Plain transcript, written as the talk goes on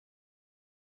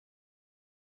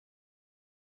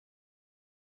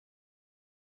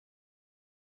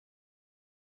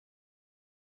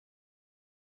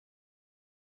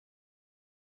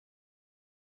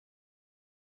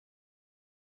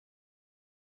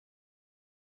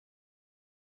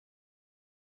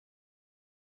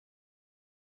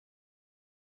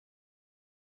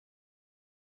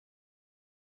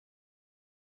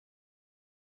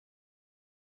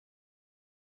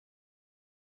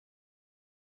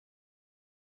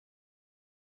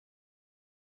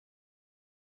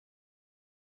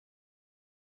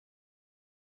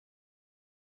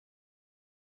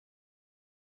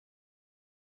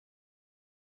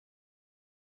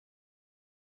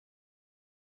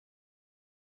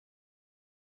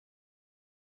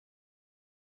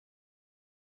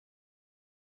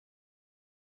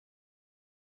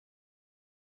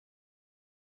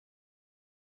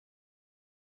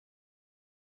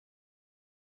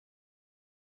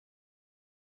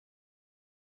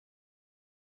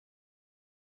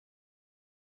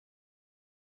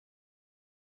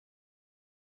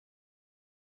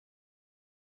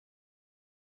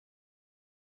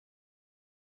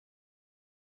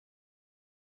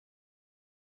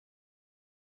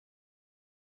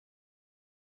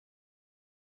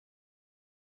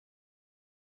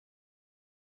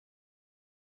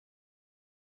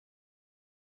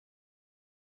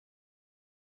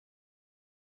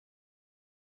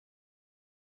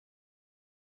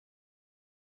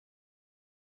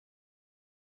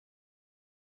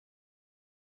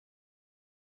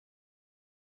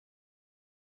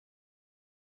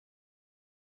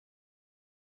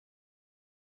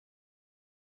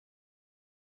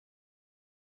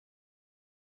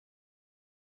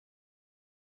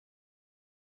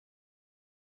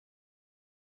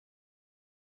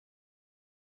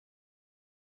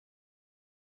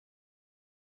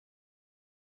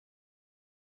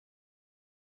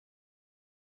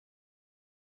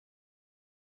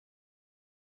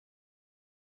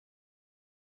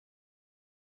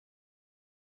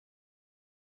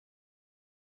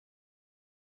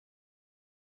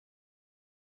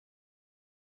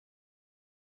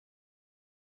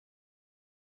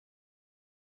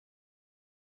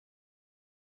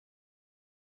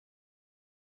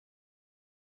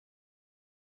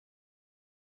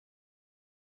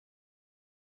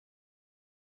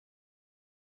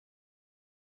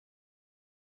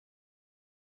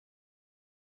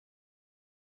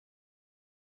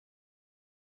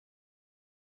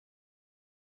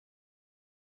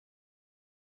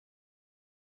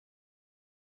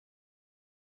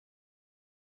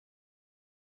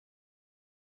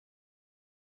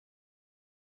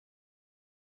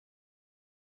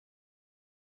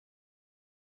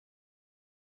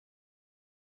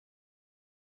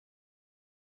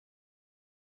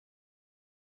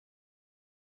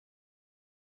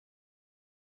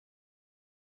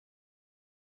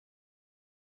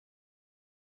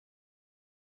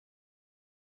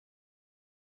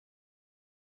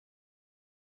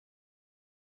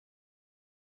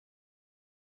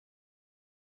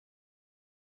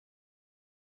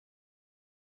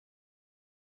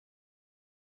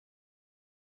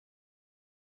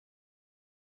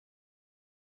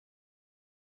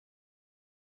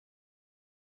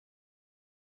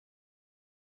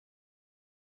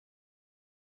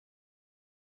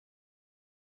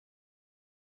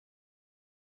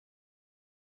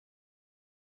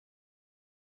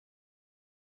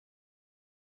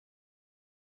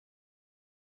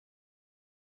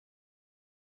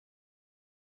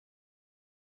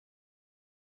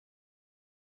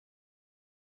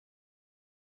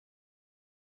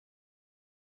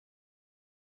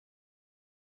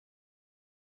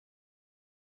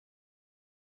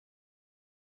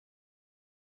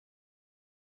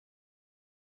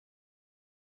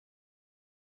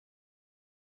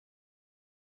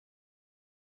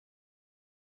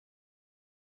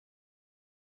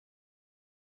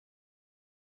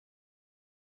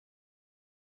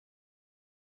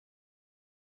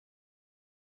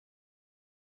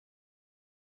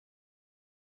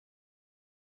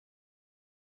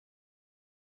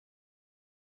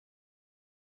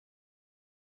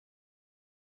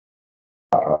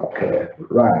Okay,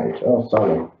 right. Oh,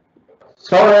 sorry.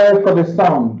 Sorry for the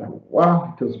sound.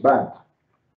 Wow, it was bad.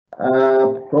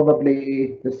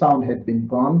 Probably the sound had been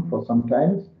gone for some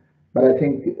times, but I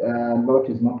think lot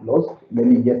is not lost. Let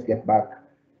me just get back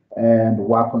and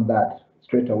work on that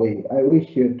straight away. I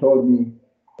wish you had told me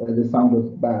the sound was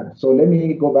bad. So let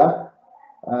me go back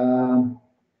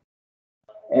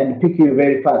and pick you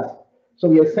very fast. So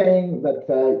we are saying that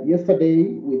yesterday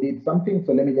we did something.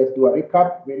 So let me just do a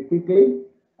recap very quickly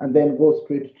and then go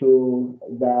straight to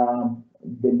the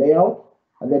layout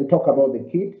and then talk about the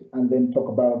kit and then talk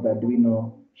about the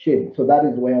Arduino shell. So that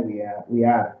is where we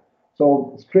are.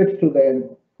 So straight to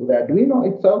the Arduino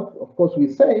itself. Of course, we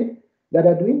say that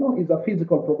Arduino is a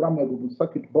physical programmable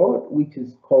circuit board which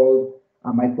is called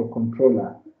a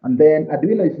microcontroller. And then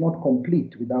Arduino is not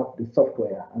complete without the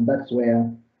software, and that's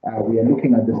where we are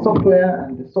looking at the software,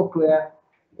 and the software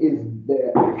is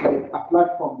a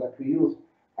platform that we use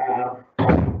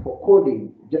for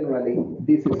coding. Generally,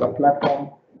 this is a platform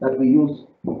that we use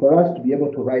for us to be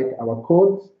able to write our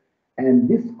codes, and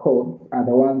these codes are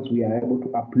the ones we are able to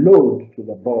upload to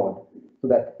the board so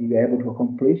that we are able to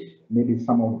accomplish maybe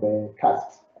some of the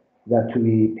tasks that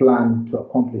we plan to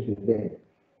accomplish today.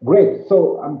 Great.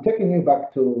 So I'm taking you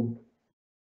back to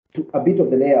a bit of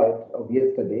the layout of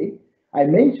yesterday. I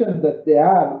mentioned that there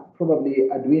are probably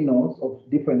Arduinos of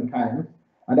different kinds,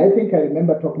 and I think I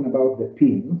remember talking about the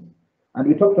pins, and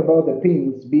we talked about the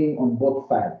pins being on both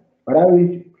sides. But I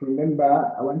wish to remember,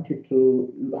 I want you to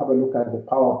have a look at the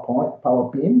power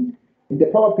pin. In the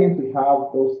power pins, we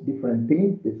have those different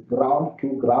pins. This ground,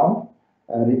 two ground,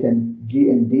 written G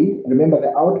and D. Remember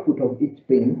the output of each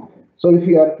pin. So if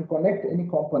you are to connect any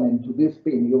component to this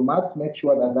pin, you must make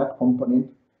sure that that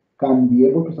component can be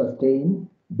able to sustain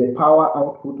the power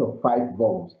output of 5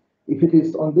 volts. If it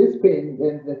is on this pin,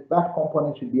 then that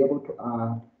component should be able to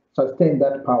sustain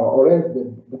that power, or else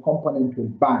the component will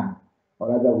burn, or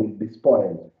rather will be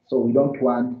spoiled. So we don't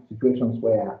want situations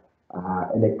where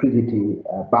electricity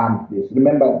burns this.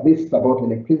 Remember, this is about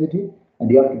electricity,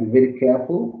 and you have to be very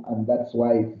careful, and that's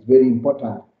why it's very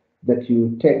important that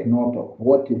you take note of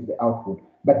what is the output.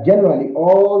 But generally,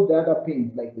 all the other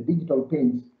pins, like the digital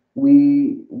pins,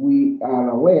 we are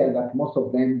aware that most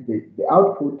of them, the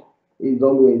output is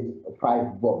always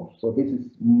 5 volts. So this is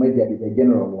majorly the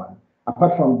general one.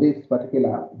 Apart from this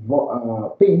particular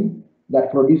pin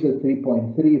that produces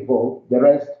 3.3 volts, the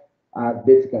rest are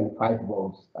basically 5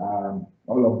 volts.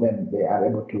 All of them, they are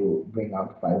able to bring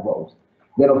out 5 volts.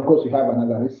 Then, of course, we have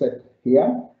another reset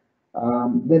here.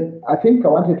 Then I think I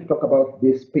wanted to talk about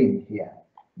this pin here.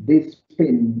 This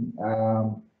pin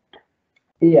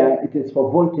here, it is for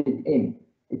voltage in.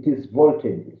 It is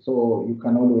voltage, so you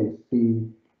can always see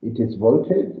it is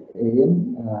voltage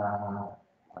in.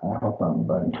 I hope I'm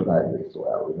going to write this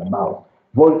well with the mouse.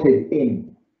 Voltage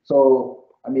in. So,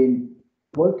 I mean,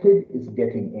 voltage is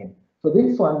getting in. So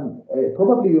this one,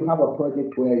 probably you have a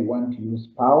project where you want to use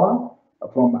power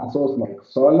from a source like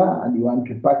solar, and you want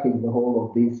to package the whole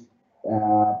of this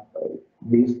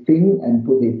thing and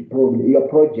put it, probably your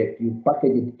project, you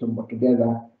package it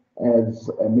together as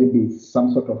maybe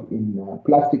some sort of in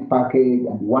plastic package,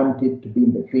 and you want it to be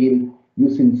in the field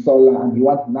using solar, and you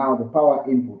want now the power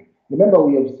input. Remember,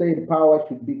 we have said power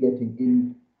should be getting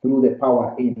in through the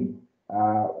power in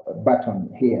button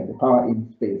here, the power in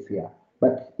space here.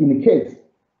 But in case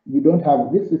you don't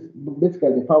have, this is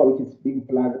basically the power which is being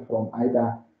plugged from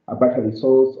either a battery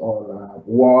source or a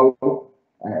wall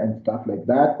and stuff like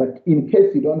that. But in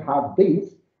case you don't have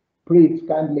this, please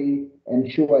kindly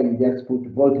ensure you just put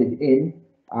voltage in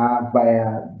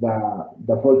via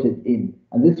the voltage in.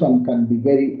 And this one can be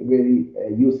very, very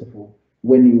useful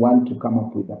when you want to come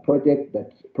up with a project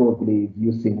that probably is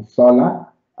using solar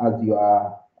as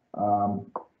your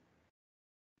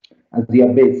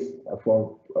base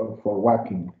for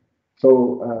working.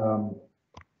 So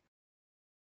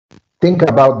think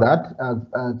about that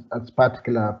as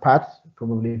particular parts.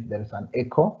 Probably if there's an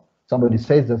echo, somebody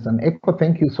says there's an echo.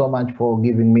 Thank you so much for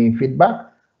giving me feedback.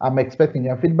 I'm expecting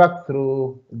your feedback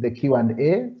through the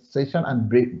Q&A session, and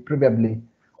probably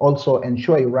also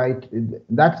ensure you write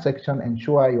that section.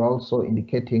 Ensure you're also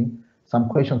indicating some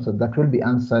questions that will be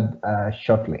answered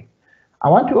shortly. I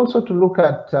want you also to look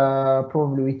at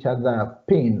probably which other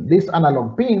pin. These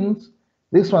analog pins,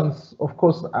 these ones, of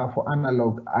course, are for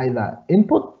analog either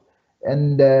input,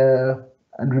 and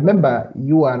remember,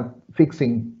 you are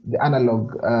fixing the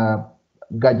analog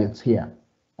gadgets here,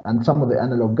 and some of the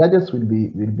analog gadgets we'll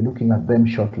be looking at them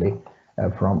shortly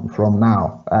from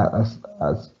now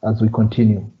as we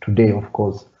continue today, of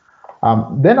course.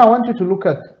 Then I want you to look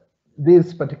at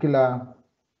this particular.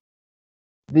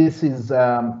 This is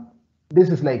this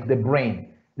is like the brain.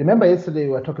 Remember yesterday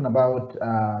we were talking about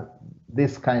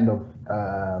this kind of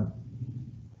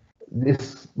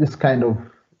this kind of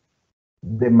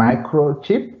the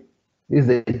microchip. Is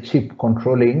a chip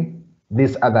controlling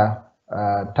this other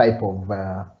type of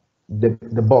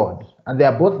the board, and they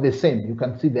are both the same. You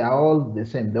can see they are all the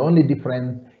same. The only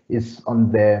difference is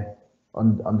on the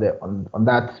on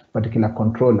that particular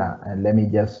controller. And let me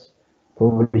just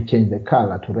probably change the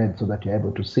color to red so that you're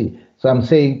able to see. So I'm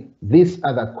saying this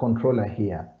other controller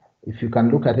here, if you can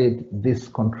look at it, this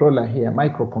controller here,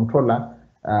 microcontroller,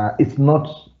 it's not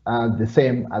the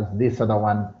same as this other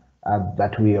one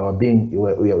that we are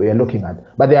looking at,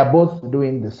 but they are both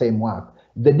doing the same work.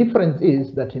 The difference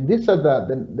is that in this other,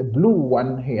 the blue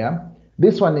one here,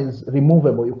 this one is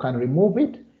removable. You can remove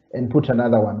it and put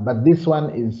another one, but this one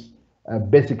is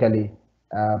basically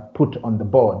put on the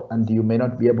board, and you may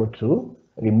not be able to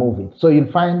remove it. So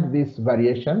you'll find this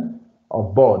variation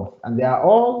of boards, and they are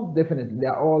all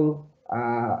Arduino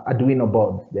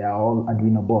boards. They are all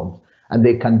Arduino boards, and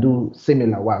they can do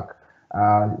similar work.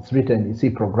 It's written, you see,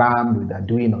 programmed with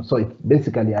Arduino. So it's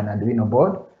basically an Arduino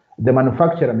board. The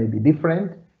manufacturer may be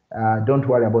different. Don't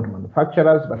worry about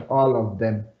manufacturers, but all of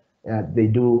them, they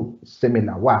do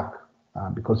similar work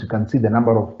because you can see the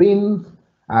number of pins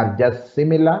are just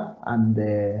similar, and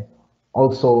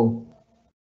also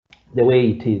the way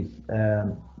it is.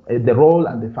 The role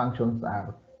and the functions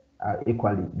are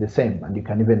equally the same. And you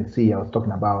can even see, I was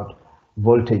talking about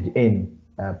voltage in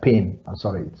pin. I'm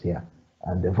sorry, it's here.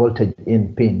 And the voltage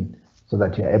in pin, so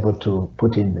that you're able to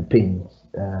put in the pins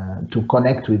to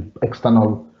connect with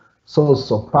external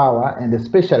source of power. And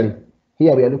especially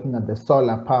here we are looking at the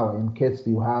solar power in case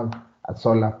you have a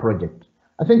solar project.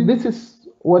 I think this is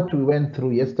what we went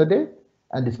through yesterday,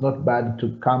 and it's not bad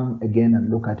to come again and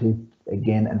look at it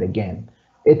again and again.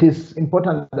 It is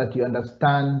important that you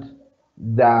understand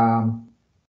the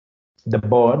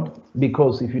board,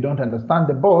 because if you don't understand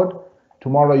the board,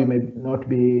 tomorrow you may not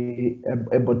be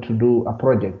able to do a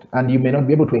project, and you may not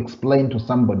be able to explain to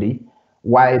somebody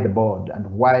why the board and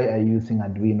why are you using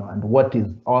Arduino and what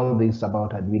is all this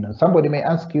about Arduino. Somebody may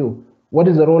ask you, what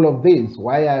is the role of this?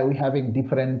 Why are we having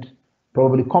different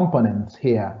probably components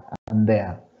here and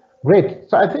there? Great.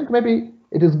 So I think maybe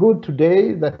it is good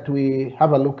today that we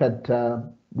have a look at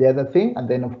the other thing, and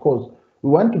then of course we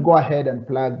want to go ahead and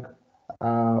plug.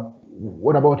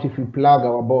 What about if we plug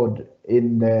our board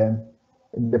in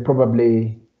the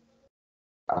probably,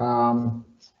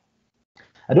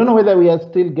 I don't know whether we are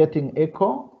still getting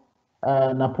echo.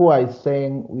 Napua is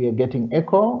saying we are getting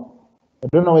echo. I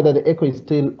don't know whether the echo is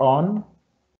still on.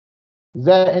 Is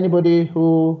there anybody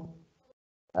who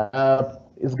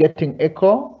is getting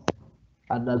echo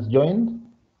and has joined?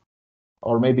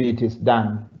 Or maybe it is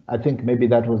done. I think maybe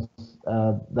that was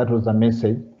a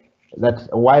message that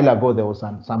a while ago there was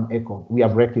some echo. We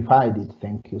have rectified it.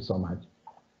 Thank you so much.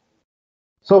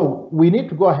 So we need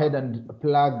to go ahead and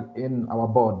plug in our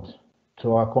board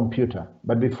to our computer.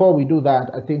 But before we do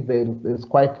that, I think there's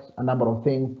quite a number of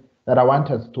things that I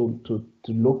want us to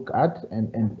look at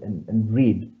and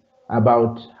read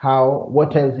about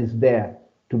what else is there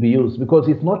to be used, because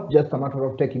it's not just a matter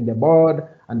of taking the board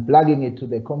and plugging it to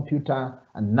the computer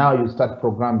and now you start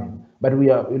programming, but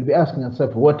we'll be asking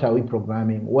ourselves, what are we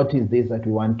programming? What is this that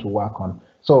we want to work on?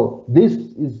 So this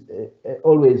is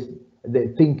always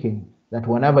the thinking, that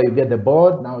whenever you get the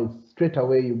board, now it's straight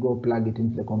away you go plug it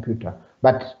into the computer.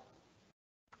 But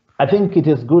I think it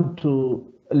is good to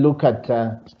look at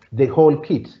the whole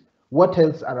kit. What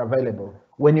else are available?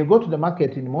 When you go to the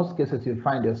market, in most cases, you'll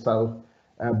find yourself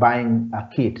buying a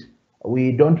kit.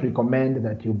 We don't recommend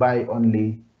that you buy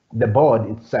only the board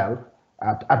itself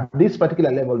at this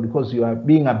particular level, because you are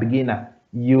being a beginner.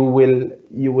 You'll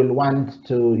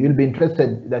be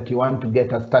interested that you want to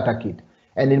get a starter kit.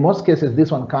 And in most cases, this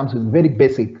one comes with very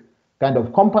basic kind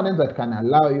of components that can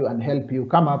allow you and help you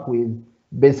come up with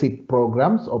basic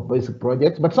programs or basic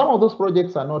projects. But some of those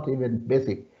projects are not even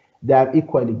basic. They are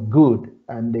equally good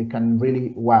and they can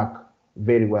really work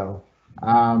very well.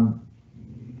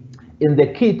 In the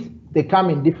kit, they come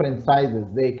in different sizes.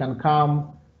 They can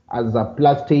come as a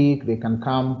plastic, they can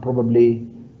come probably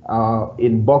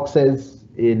in boxes,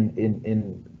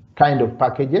 in kind of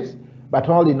packages. But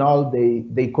all in all,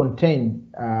 they contain,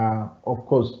 of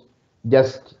course,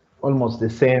 just almost the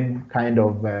same kind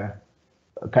of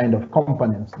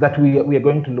components that we are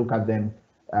going to look at them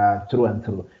through and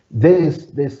through.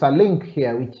 There's a link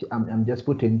here which I'm just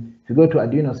putting. If you go to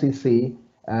Arduino CC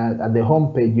at the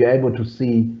home page, you're able to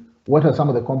see what are some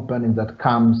of the components that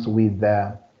comes with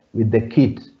the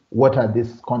kit. What are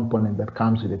these components that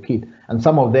comes with the kit? And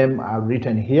some of them are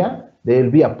written here. There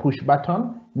will be a push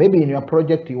button. Maybe in your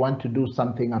project you want to do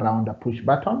something around a push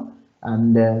button,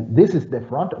 and this is the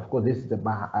front. Of course, this is the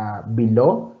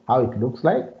below, how it looks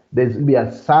like. There's be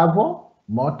a servo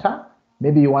motor.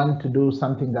 Maybe you want to do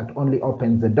something that only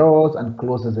opens the doors and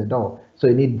closes the door. So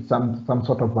you need some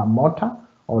sort of a motor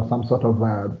or some sort of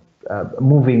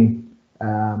moving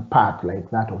part like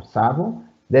that of servo.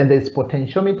 Then there's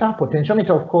potentiometer.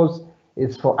 Potentiometer, of course,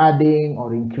 is for adding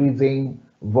or increasing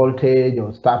voltage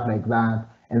or stuff like that.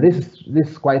 And this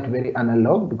is quite very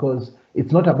analog because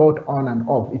it's not about on and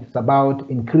off. It's about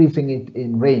increasing it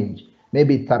in range.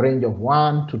 Maybe it's a range of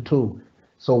 1 to 2.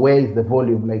 So where is the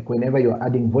volume? Like whenever you're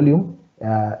adding volume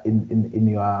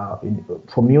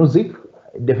for music,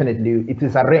 definitely it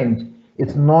is a range.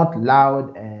 It's not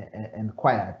loud and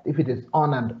quiet. If it is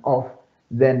on and off,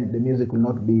 then the music will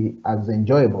not be as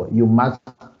enjoyable. You must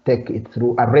take it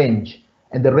through a range.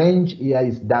 And the range here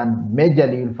is done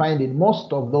majorly. You'll find in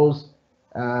most of those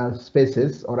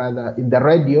spaces, or rather in the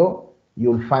radio,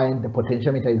 you'll find the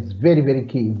potentiometer is very, very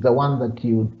key. It's the one that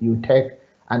you take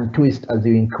and twist as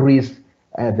you increase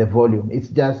the volume. It's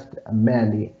just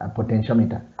merely a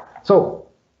potentiometer. So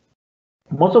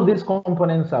most of these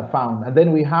components are found. And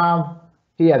then we have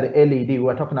here the LED. We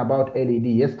were talking about LED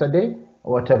yesterday,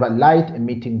 whatever light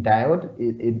emitting diode.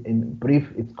 In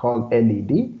brief, it's called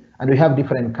LED. And we have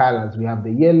different colors. We have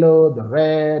the yellow, the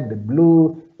red, the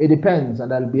blue. It depends,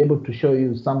 and I'll be able to show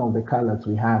you some of the colors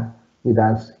we have with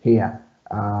us here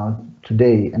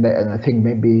today. And I think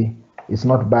maybe it's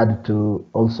not bad to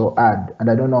also add. And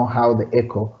I don't know how the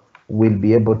echo will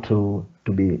be able to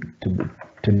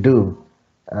do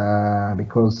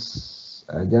because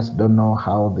I just don't know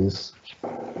how this.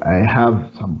 I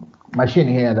have some machine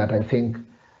here that I think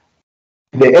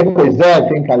the echo is there. I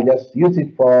think I'll just use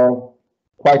it for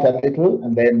quite a little,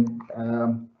 and then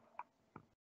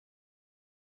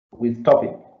we stop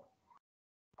it.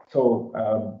 So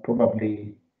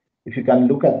probably if you can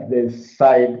look at the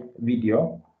side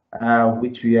video,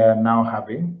 which we are now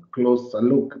having close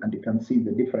look, and you can see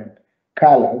the different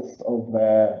colors of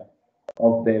the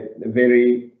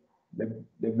very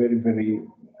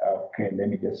okay. Let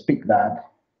me just speak that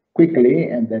quickly,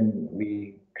 and then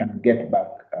we can get back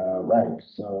right.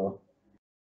 So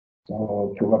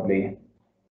probably.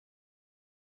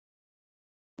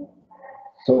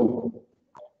 So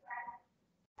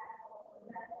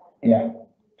yeah,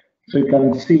 so you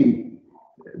can see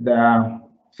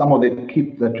some of the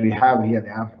kits that we have here. They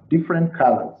have different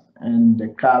colors, and the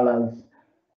colors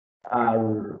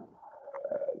are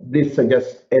these are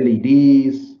just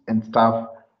LEDs and stuff.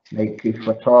 Like if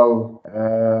at all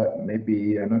maybe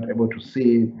you're not able to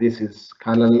see, this is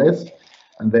colorless,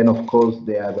 and then of course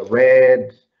there are the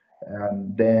red,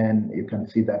 and then you can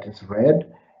see that is red.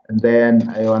 And then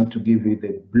I want to give you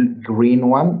the green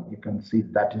one. You can see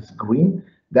that is green.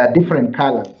 There are different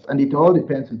colors, and it all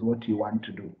depends with what you want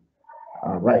to do.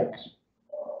 All right.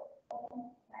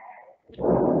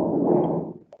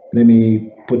 Let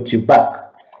me put you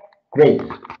back. Great.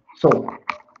 So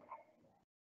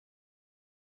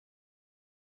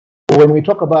when we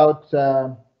talk about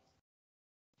the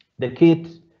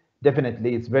kit,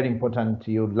 definitely it's very important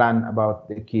you learn about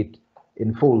the kit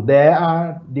in full. There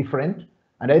are different.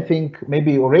 And I think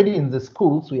maybe already in the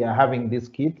schools we are having these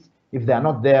kits. If they are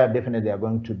not there, definitely they are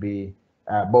going to be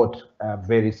bought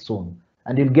very soon.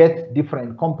 And you'll get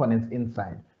different components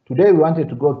inside. Today we wanted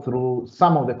to go through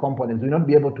some of the components. We'll not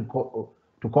be able to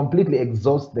completely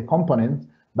exhaust the components,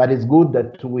 but it's good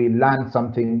that we learn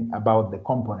something about the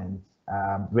components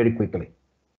very quickly.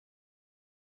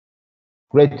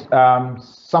 Great.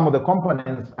 Some of the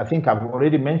components, I think I've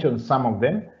already mentioned some of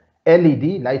them.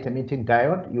 LED, light emitting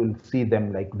diode, you'll see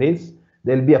them like this.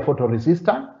 There'll be a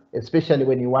photoresistor, especially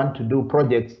when you want to do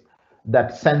projects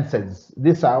that senses.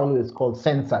 These are always called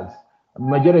sensors.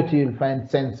 Majority you'll find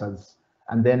sensors.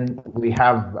 And then we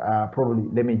have probably,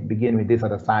 let me begin with this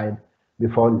at the side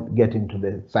before getting to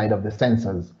the side of the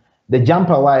sensors. The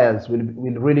jumper wires will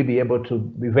really be able to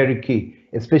be very key,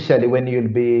 especially when you'll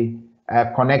be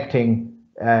connecting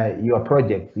your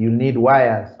projects. You'll need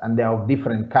wires, and they are of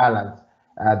different colors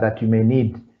that you may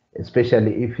need,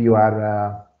 especially if you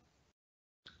are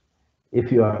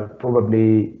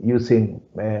probably using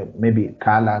maybe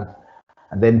colors,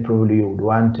 and then probably you would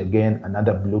want again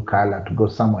another blue color to go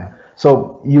somewhere.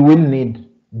 So you will need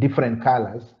different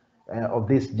colors of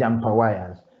these jumper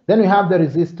wires. Then we have the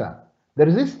resistor. The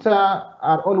resistor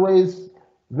are always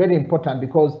very important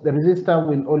because the resistor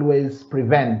will always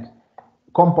prevent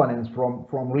components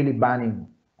from really burning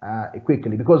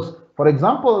quickly. Because, for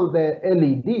example, the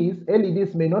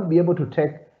LEDs may not be able to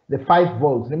take the 5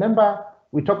 volts. Remember,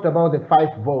 we talked about the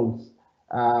 5 volts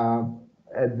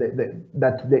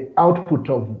that the output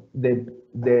of the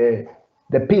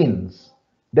pins.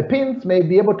 The pins may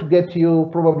be able to get you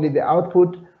probably the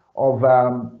output of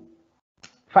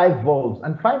 5 volts,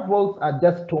 and 5 volts are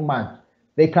just too much.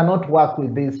 They cannot work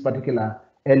with these particular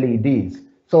LEDs.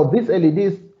 So these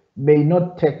LEDs may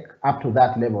not take up to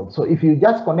that level. So if you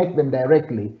just connect them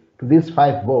directly to these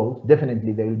 5 volts,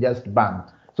 definitely they will just burn.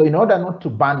 So in order not to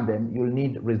burn them, you'll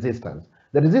need resistors.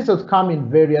 The resistors come in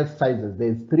various sizes.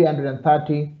 There's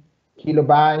 330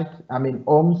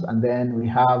 ohms, and then we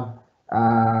have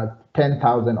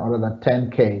 10,000 or rather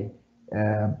 10K,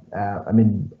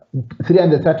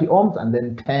 330 ohms and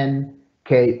then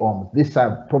 10K ohms. These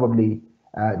are probably,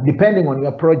 depending on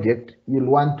your project, you'll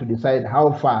want to decide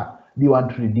how far do you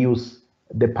want to reduce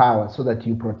the power so that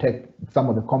you protect some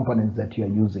of the components that you're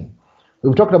using.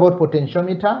 We've talked about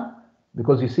potentiometer,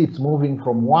 because you see it's moving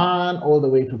from 1 all the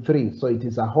way to 3. So it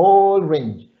is a whole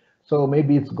range. So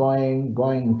maybe it's going,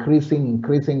 increasing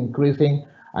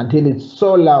until it's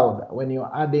so loud. When you're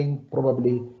adding,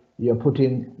 probably you're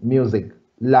putting music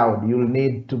loud, you'll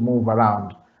need to move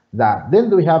around that. Then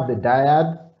we have the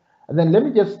diodes. And then let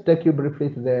me just take you briefly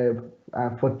to the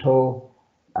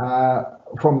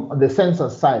from the sensor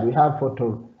side, we have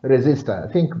photoresistor.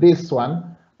 I think this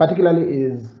one particularly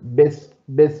is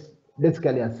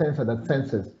basically a sensor that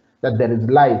senses that there is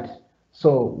light.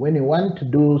 So when you want to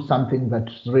do something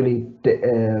that's really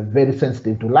very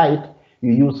sensitive to light,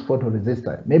 you use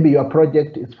photoresistor. Maybe your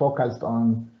project is focused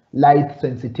on light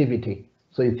sensitivity,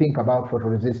 so you think about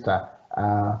photoresistor.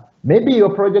 Maybe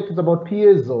your project is about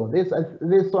piezo.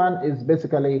 This one is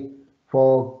basically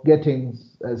for getting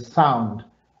sound.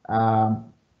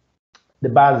 The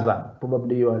buzzer,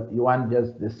 probably you want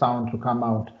just the sound to come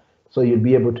out, so you'll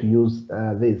be able to use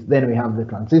this. Then we have the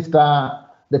transistor,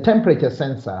 the temperature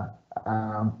sensor.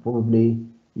 Probably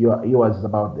yours is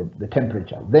about the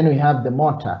temperature. Then we have the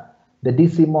motor, the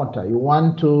DC motor. You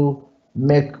want to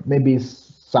make maybe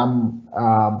some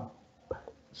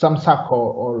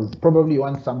circle, or probably you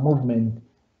want some movement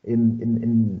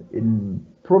in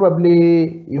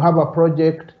probably you have a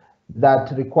project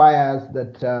that requires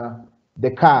that the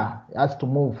car has to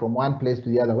move from one place to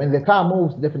the other. When the car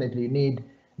moves, definitely you need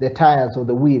the tires or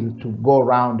the wheel to go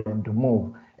around and to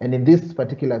move. And in this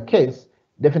particular case,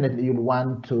 definitely you'll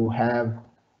want to have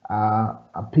a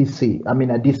DC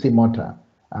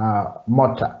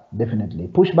motor, definitely.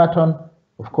 Push button,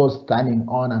 of course, turning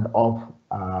on and off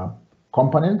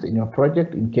components in your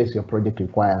project in case your project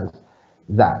requires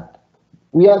that.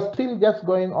 We are still just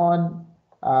going on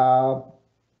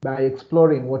by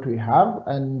exploring what we have,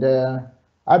 and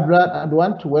I'd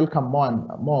want to welcome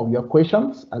more of your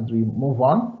questions as we move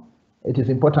on. It is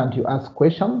important you ask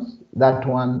questions, that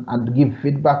one, and give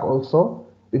feedback also,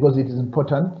 because it is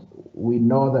important. We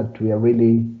know that we are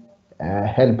really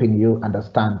helping you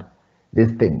understand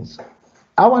these things.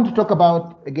 I want to talk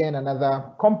about, again, another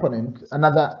component,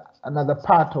 another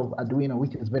part of Arduino,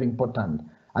 which is very important,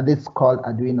 and it's called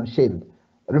Arduino Shield.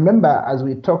 Remember, as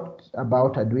we talked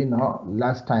about Arduino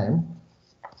last time,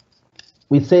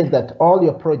 we said that all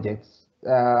your projects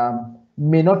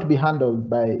may not be handled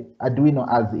by Arduino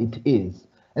as it is.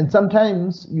 And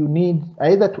sometimes you need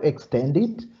either to extend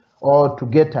it or to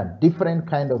get a different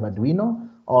kind of Arduino,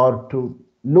 or to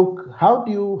look, how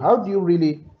do you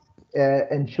really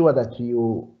ensure that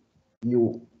you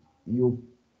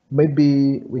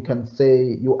maybe we can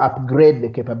say you upgrade the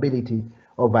capability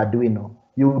of Arduino.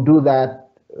 You do that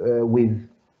with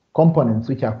components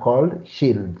which are called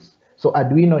shields. So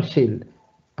Arduino Shield,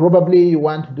 probably you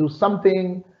want to do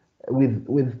something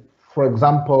with for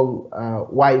example,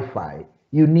 Wi-Fi.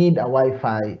 You need a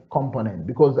Wi-Fi component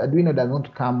because Arduino does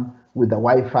not come with a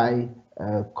Wi-Fi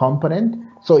component.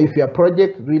 So if your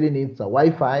project really needs a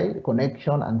Wi-Fi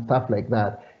connection and stuff like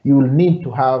that, you will need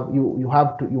to have,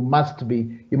 you must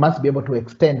be able to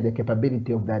extend the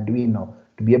capability of the Arduino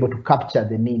to be able to capture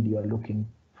the need you are looking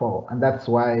for. And that's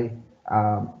why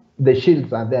the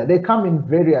shields are there. They come in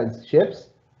various shapes,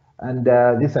 and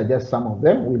these are just some of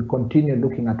them. We'll continue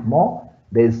looking at more.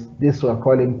 There's this we're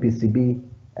calling PCB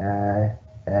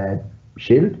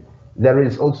shield. There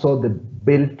is also the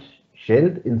built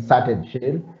shield, inserted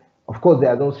shield. Of course, there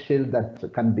are those shields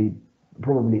that can be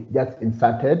probably just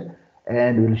inserted,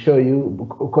 and we'll show you,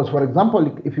 because for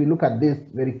example, if you look at this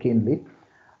very keenly,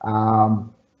 I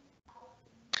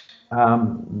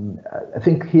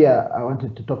think here I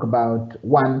wanted to talk about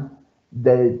one,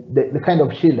 the kind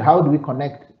of shield. How do we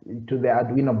connect to the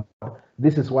Arduino board?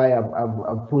 This is why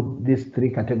I've put these three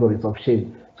categories of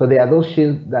shield. So there are those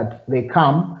shields that they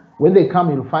come, when they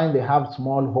come, you'll find they have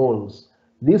small holes.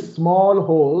 These small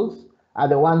holes are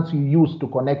the ones you use to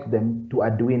connect them to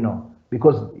Arduino.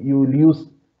 because you will use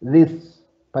this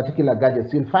particular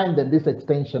gadgets. You'll find that this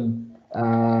extension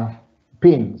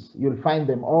pins, you'll find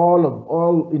them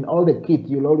all in all the kit.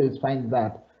 You'll always find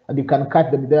that, and you can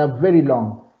cut them. They are very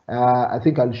long. I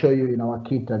think I'll show you in our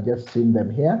kit. I've just seen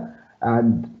them here,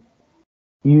 and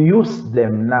you use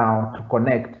them now to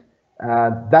connect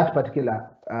that particular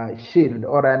shield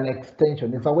or an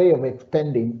extension. It's a way of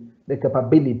extending the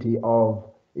capability of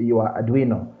your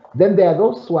Arduino. Then there are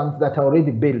those ones that are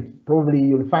already built. Probably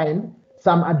you'll find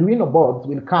some Arduino boards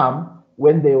will come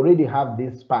when they already have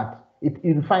this part.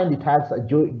 You'll find it has a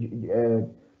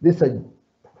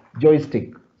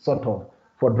joystick sort of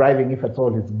for driving. If at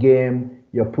all it's game,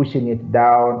 you're pushing it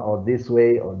down or this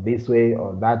way or this way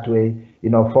or that way,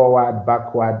 forward,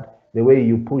 backward, the way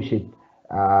you push it,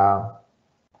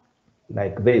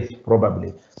 like this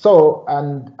probably. So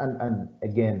and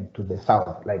again to the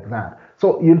south like that.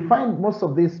 So you'll find most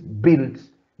of these builds,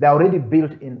 they're already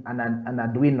built in an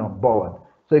Arduino board.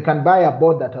 So you can buy a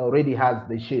board that already has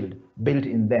the shield built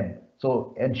in them.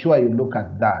 So ensure you look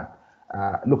at that,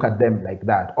 look at them like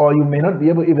that. Or you may not be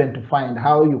able even to find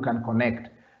how you can connect.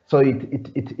 So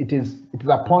it is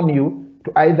upon you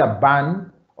to either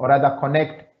ban or rather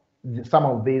connect some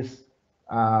of these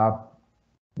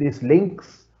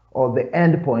links or the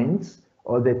endpoints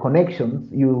or the connections.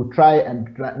 You try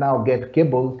and now get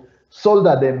cables,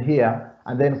 solder them here,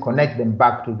 and then connect them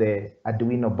back to the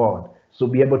Arduino board. So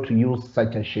be able to use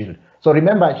such a shield. So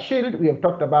remember, shield we have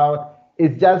talked about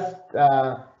is just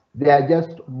they are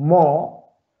just more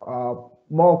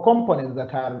components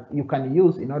that you can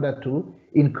use in order to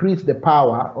increase the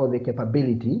power or the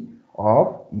capability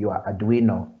of your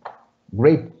Arduino.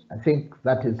 Great, I think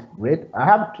that is great.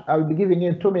 I'll be giving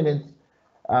you 2 minutes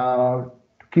to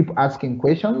keep asking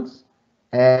questions,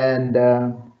 and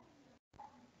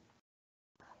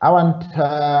I want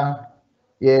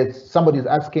yes, somebody's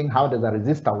asking how does a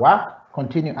resistor work.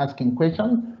 Continue asking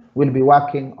questions. We'll be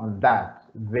working on that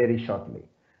very shortly.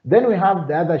 Then we have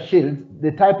the other shields,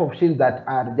 the type of shields that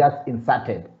are just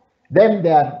inserted. Then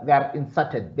they are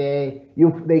inserted. They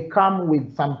come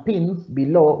with some pins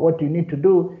below. What you need to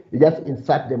do is just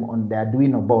insert them on the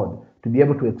Arduino board to be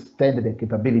able to extend the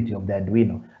capability of the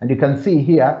Arduino. And you can see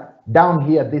here, down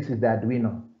here, this is the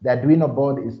Arduino. The Arduino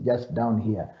board is just down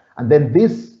here. And then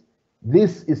this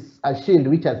is a shield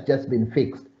which has just been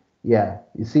fixed. Yeah,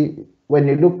 you see, when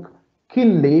you look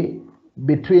keenly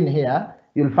between here,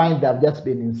 you'll find they've just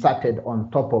been inserted on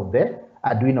top of the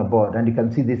Arduino board. And you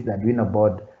can see this is the Arduino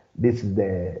board. This is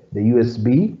the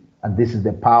USB, and this is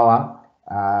the power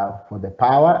for the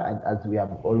power, and as we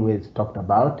have always talked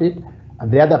about it.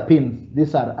 And the other pins,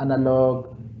 these are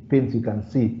analog pins, you can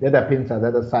see. The other pins are the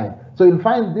other side. So you'll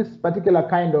find this particular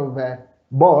kind of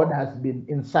board has been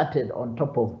inserted on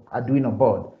top of Arduino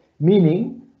board,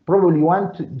 meaning probably you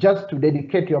want just to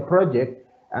dedicate your project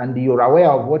and you're aware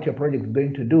of what your project is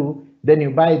going to do, then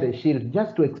you buy the shield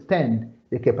just to extend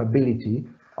the capability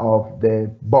of the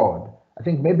board. I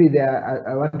think maybe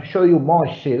I want to show you more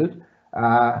shield.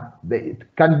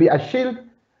 It can be a shield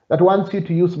that wants you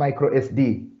to use micro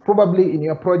SD. Probably in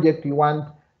your project you want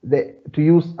to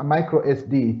use a micro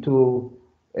SD to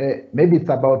maybe it's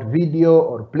about video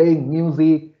or playing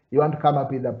music. You want to come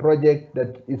up with a project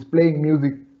that is playing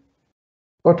music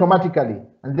automatically,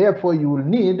 and therefore you will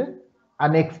need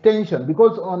an extension,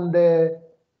 because on the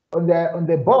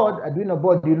board, Arduino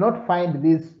board, you will not find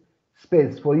this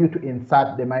space for you to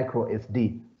insert the micro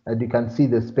SD. As you can see,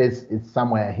 the space is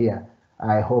somewhere here.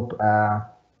 I hope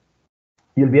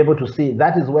you'll be able to see.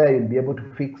 That is where you'll be able to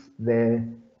fix the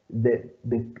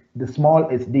small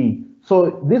SD.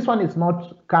 So this one is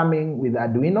not coming with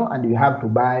Arduino, and you have to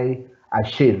buy a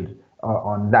shield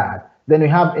on that. Then we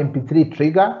have MP3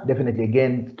 trigger, definitely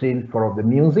again still for the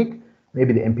music.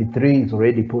 Maybe the MP3 is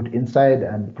already put inside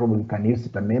and probably can use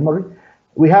it as memory.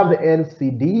 We have the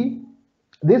LCD.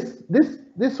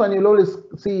 This one you'll always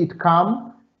see it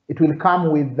come. It will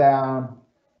come with the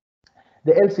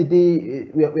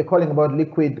LCD. We're calling about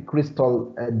liquid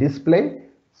crystal display.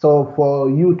 So for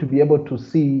you to be able to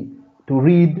see, to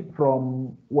read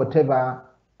from whatever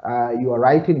you are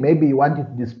writing, maybe you want it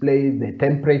to display the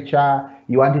temperature,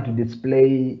 you want it to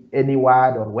display any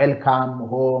word or welcome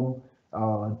home,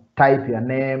 type your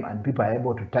name, and people are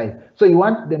able to type. So you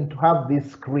want them to have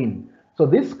this screen. So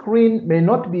this screen may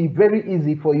not be very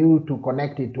easy for you to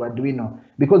connect it to Arduino,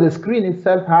 because the screen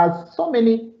itself has so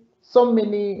many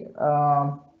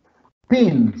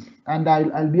pins, and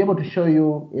I'll be able to show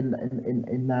you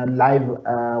in a live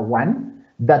one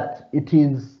that it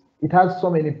has so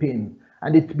many pins,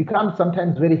 and it becomes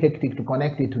sometimes very hectic to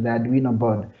connect it to the Arduino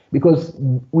board, because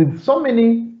with so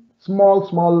many small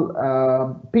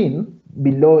pins,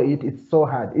 below it, it's so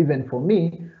hard. Even for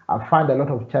me, I find a lot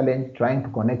of challenge trying to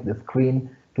connect the screen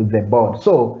to the board.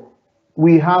 So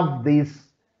we have this,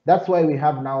 that's why we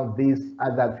have now this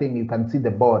other thing. You can see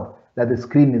the board that the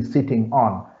screen is sitting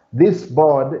on. This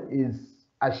board is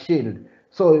a shield.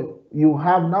 So you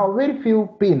have now very few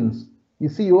pins. You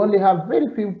see, you only have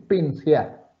very few pins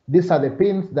here. These are the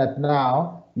pins that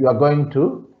now you are going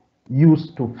to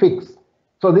use to fix.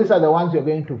 So these are the ones you're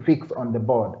going to fix on the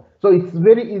board. So it's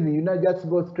very easy, you know, just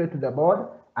go straight to the board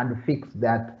and fix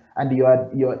that, and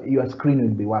your screen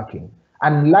will be working.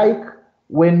 Unlike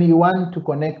when you want to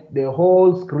connect the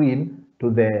whole screen to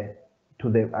the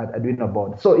Arduino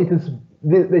board. So it is,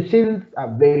 the shields are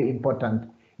very important.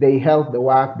 They help the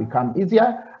work become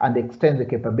easier and extend the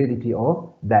capability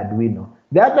of the Arduino.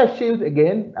 The other shield,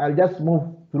 again, I'll just move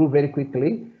through very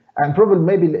quickly, and probably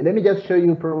maybe let me just show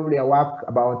you probably a work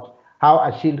about how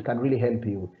a shield can really help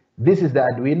you. This is the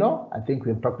Arduino. I think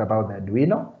we've talked about the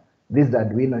Arduino. This is the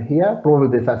Arduino here. Probably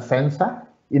there's a sensor.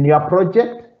 In your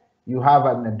project, you have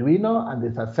an Arduino and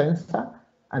there's a sensor.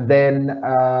 And then,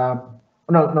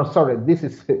 sorry, this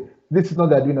is not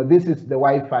the Arduino. This is the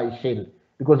Wi-Fi shield,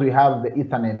 because we have the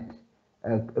Ethernet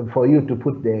for you to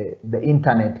put the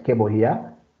internet cable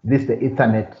here. This is the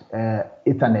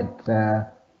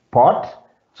Ethernet port.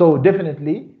 So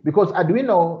definitely, because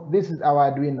Arduino, this is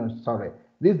our Arduino, sorry.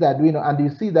 This is the Arduino, and you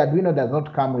see the Arduino does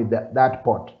not come with that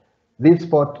port. This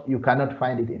port, you cannot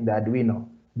find it in the Arduino,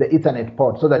 the Ethernet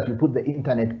port, so that you put the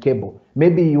internet cable.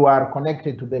 Maybe you are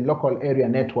connected to the local area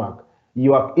network.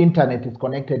 Your internet is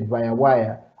connected via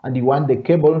wire, and you want the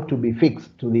cable to be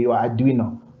fixed to your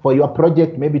Arduino. For your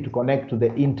project, maybe to connect to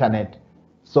the internet.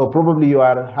 So probably you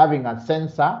are having a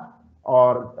sensor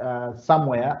or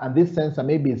somewhere, and this sensor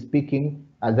maybe is speaking,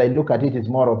 as I look at it, is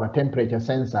more of a temperature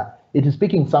sensor. It is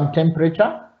picking some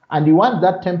temperature, and you want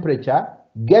that temperature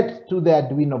get to the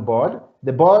Arduino board.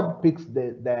 The board picks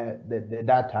the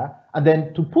data, and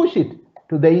then to push it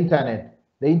to the internet.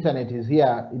 The internet is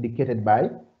here indicated by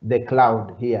the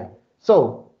cloud here.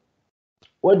 So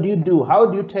what do you do? How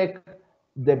do you take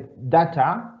the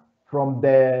data from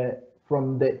the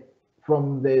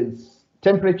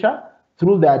temperature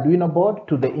through the Arduino board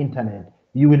to the internet?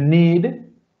 You will need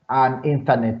an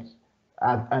Ethernet,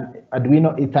 an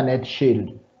Arduino Ethernet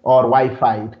shield or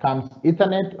Wi-Fi. It comes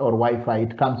Ethernet or Wi-Fi.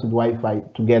 It comes with Wi-Fi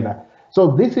together.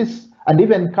 So this is, and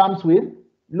even comes with,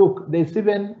 look, there's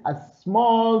even a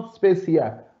small space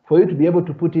here for you to be able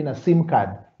to put in a SIM card.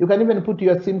 You can even put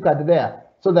your SIM card there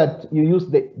so that you use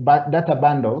the data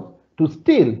bundle to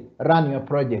still run your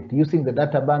project. Using the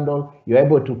data bundle, you're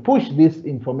able to push this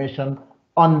information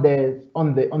on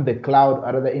the cloud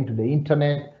or rather into the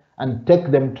internet, and take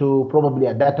them to probably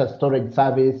a data storage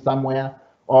service somewhere,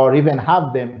 or even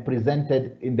have them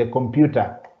presented in the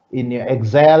computer in your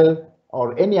Excel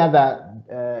or any other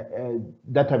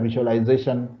data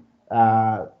visualization,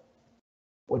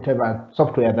 whatever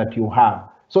software that you have.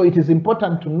 So it is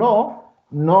important to know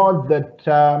that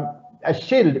a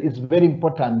shield is very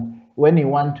important. When you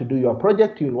want to do your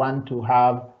project, you'll want to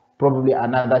have probably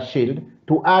another shield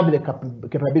to add the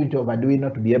capability of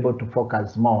Arduino to be able to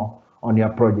focus more on your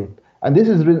project. And this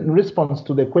is in response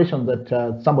to the question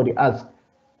that somebody asked.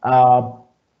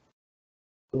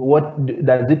 What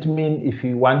does it mean if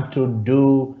you want to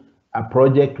do a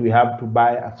project, we have to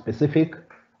buy a specific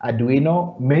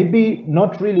Arduino? Maybe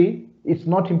not really. It's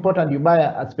not important you buy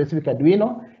a specific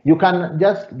Arduino. You can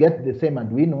just get the same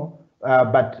Arduino,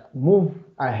 but move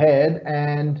ahead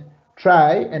and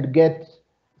try and get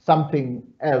something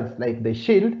else like the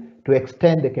shield to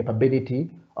extend the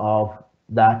capability of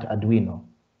that Arduino.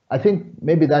 I think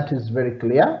maybe that is very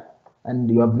clear,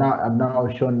 and you have now, I've now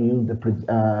shown you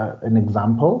an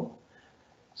example.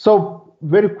 So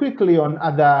very quickly on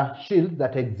other shields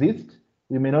that exist,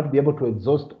 we may not be able to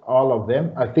exhaust all of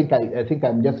them. I think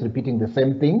I'm just repeating the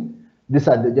same thing. These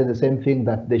are just the same thing,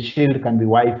 that the shield can be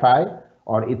Wi-Fi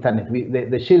or Ethernet.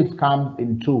 The shields come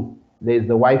in two. There's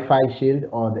the Wi-Fi shield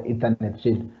or the Ethernet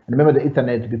shield. And remember the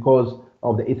Ethernet because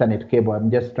of the Ethernet cable.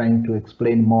 I'm just trying to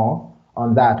explain more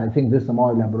on that. I think this is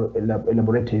more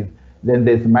elaborative. Then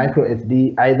there's micro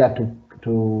SD, either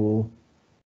to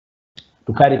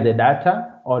carry the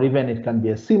data, or even it can be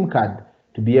a SIM card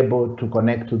to be able to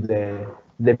connect to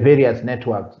the various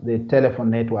networks, the telephone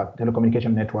network,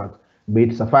 telecommunication networks, be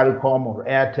it Safaricom or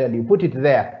Airtel. You put it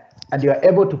there, and you are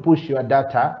able to push your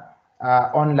data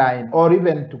online, or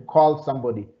even to call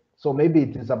somebody. So maybe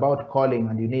it is about calling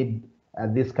and you need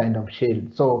this kind of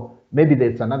shield. So maybe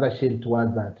there's another shield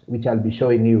towards that, which I'll be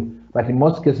showing you. But in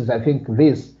most cases, I think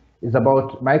this is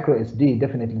about micro SD.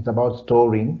 Definitely it's about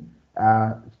storing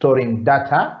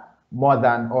data more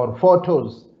than, or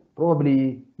photos.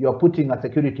 Probably you're putting a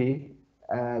security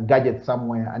gadget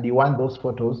somewhere and you want those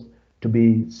photos to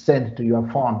be sent to your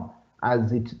phone,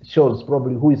 as it shows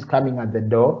probably who is coming at the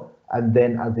door, and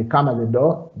then as they come at the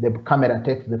door, the camera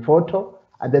takes the photo,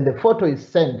 and then the photo is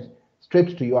sent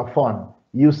straight to your phone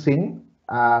using,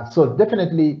 so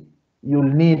definitely you'll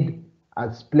need a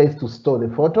place to store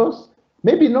the photos.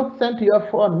 Maybe not sent to your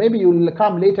phone, maybe you'll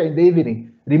come later in the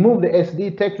evening, remove the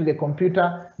SD, take to the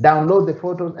computer, download the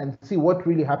photos and see what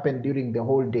really happened during the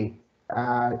whole day.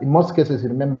 In most cases,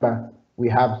 remember, we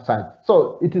have such.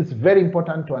 So it is very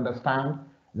important to understand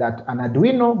that an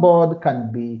Arduino board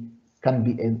can be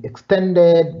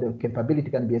extended, the capability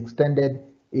can be extended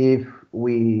if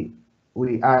we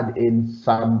add in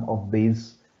some of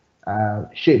these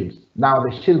shields. Now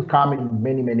the shields come in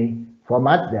many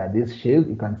formats. There are these shields,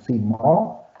 you can see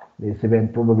more. There's even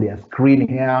probably a screen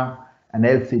here, an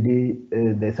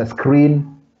LCD, there's a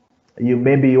screen.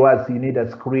 Maybe you need a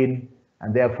screen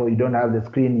and therefore you don't have the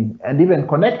screen. And even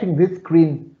connecting this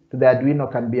screen to the Arduino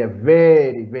can be a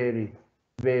very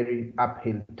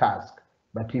uphill task.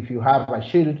 But if you have a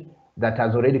shield that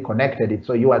has already connected it,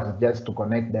 so yours is just to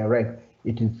connect direct,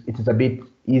 it is a bit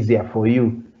easier for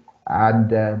you.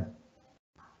 And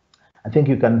I think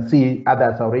you can see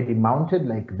others already mounted,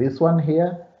 like this one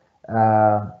here.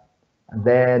 And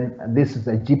then this is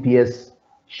a GPS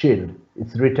shield.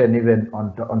 It's written even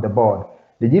on the board.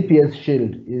 The GPS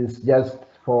shield is just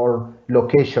for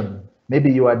location.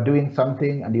 Maybe you are doing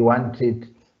something and you want it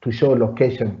to show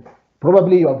location.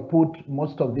 Probably you have put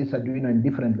most of this Arduino in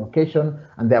different locations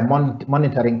and they're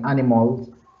monitoring animals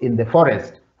in the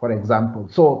forest, for example.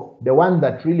 So the one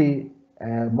that really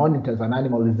monitors an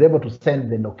animal is able to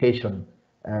send the location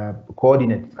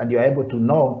coordinates, and you're able to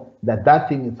know that that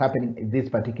thing is happening in this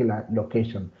particular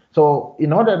location. So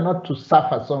in order not to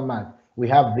suffer so much, we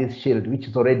have this shield, which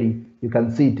is already, you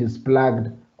can see it is plugged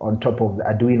on top of the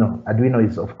Arduino. Arduino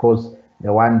is, of course,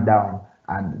 the one down,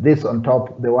 and this on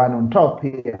top, the one on top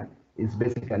here is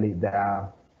basically the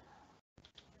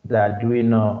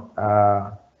Arduino,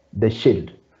 the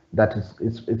shield that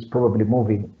is probably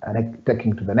moving and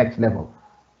taking to the next level.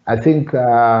 I think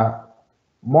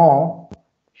more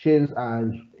shields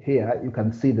are here. You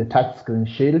can see the touch screen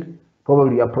shield.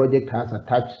 Probably your project has a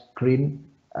touch screen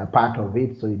part of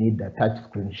it, so you need a touch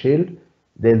screen shield.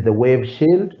 There's the wave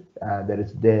shield. There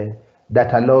is the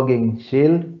data logging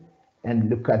shield. And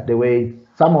look at the way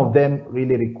some of them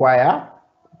really require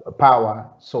a power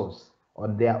source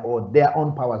on their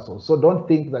own power source. So don't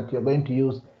think that you're going to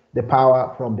use the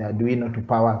power from the Arduino to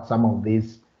power some of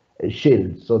these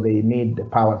shields. So they need the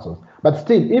power source. But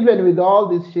still, even with all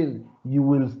these shields, you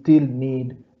will still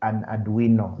need an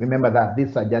Arduino. Remember that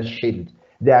these are just shields.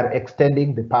 They are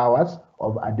extending the powers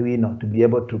of Arduino to be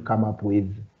able to come up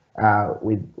with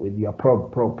your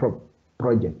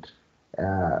project.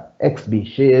 XB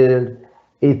shield,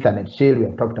 Ethernet shield we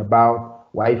have talked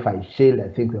about, Wi-Fi shield I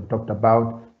think we have talked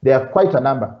about. There are quite a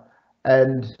number,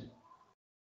 and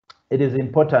it is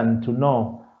important to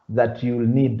know that you will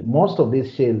need most of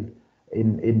these shields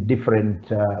in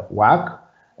different work,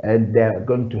 and they're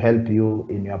going to help you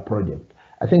in your project.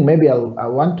 I think maybe I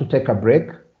want to take a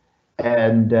break,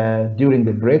 and during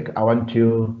the break I want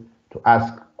you to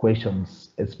ask questions,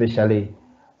 especially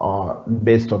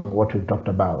based on what we talked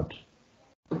about.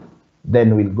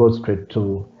 Then we'll go straight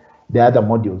to the other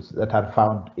modules that are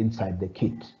found inside the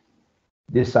kit.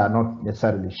 These are not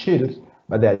necessarily shields,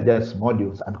 but they are just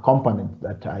modules and components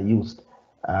that are used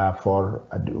for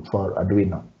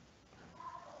Arduino.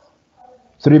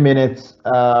 3 minutes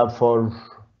for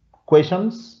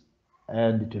questions,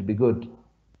 and it will be good.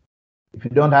 If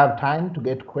you don't have time to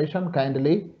get question,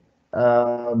 kindly,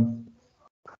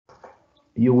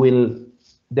 you will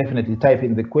definitely type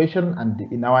in the question, and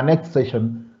in our next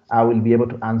session, I will be able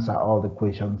to answer all the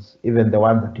questions, even the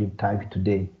ones that you've typed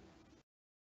today.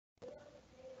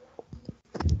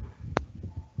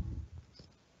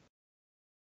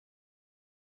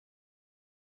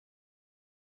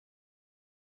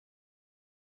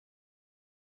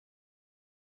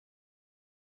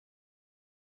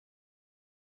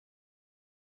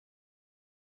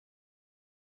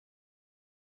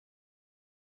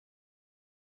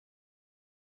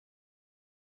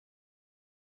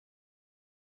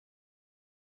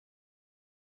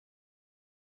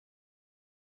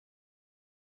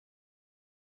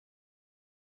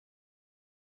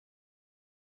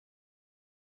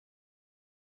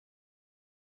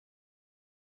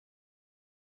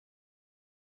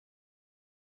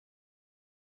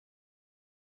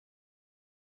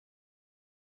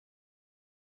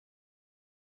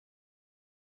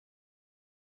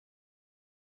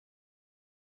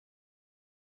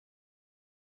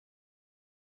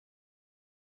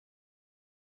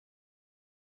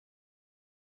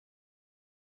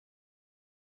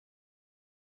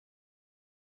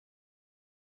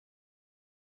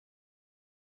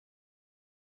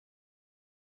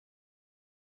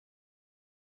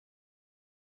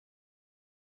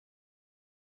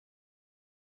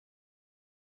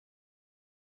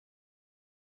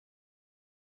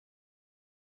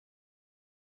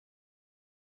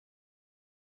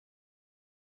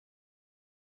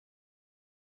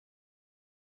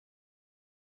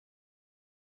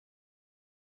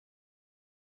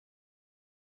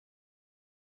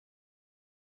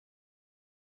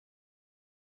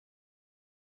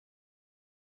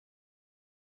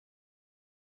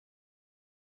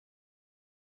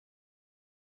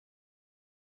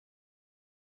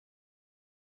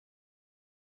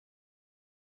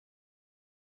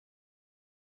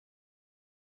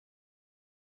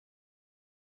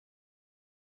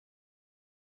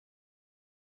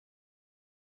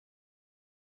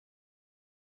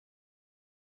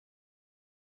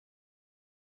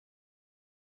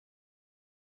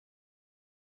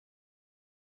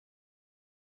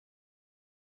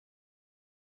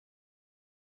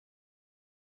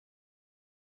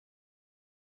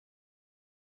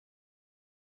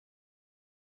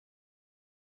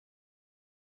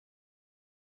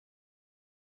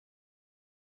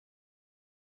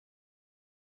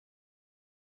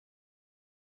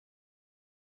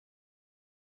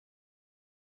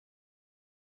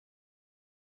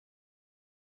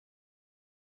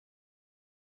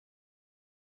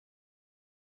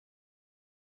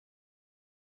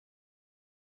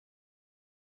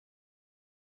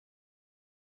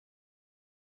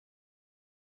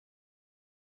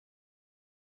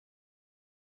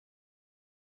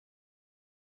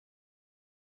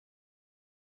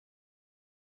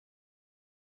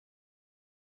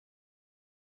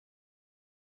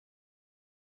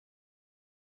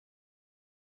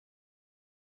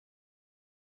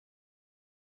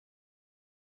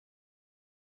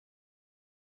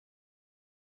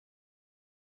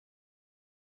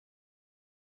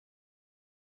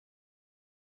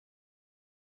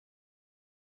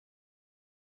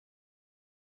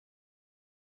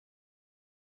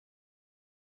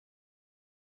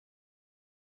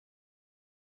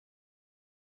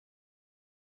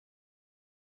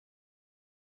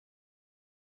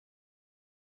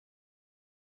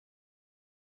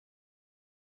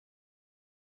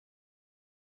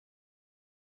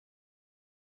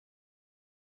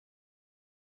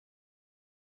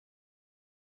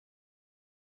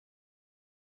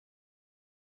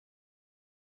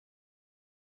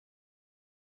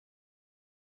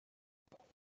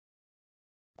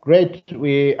 Great,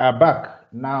 we are back.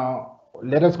 Now,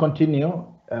 let us continue.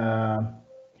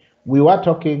 We were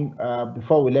talking,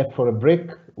 before we left for a break,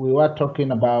 we were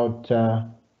talking about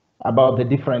the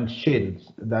different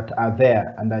shields that are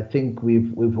there. And I think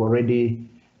we've already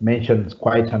mentioned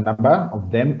quite a number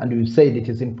of them. And we've said it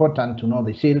is important to know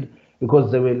the shield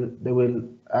because they will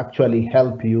actually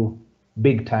help you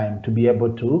big time to be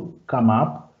able to come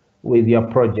up with your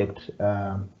project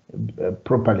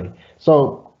properly.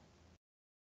 So,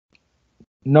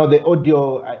 no, the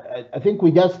audio, I think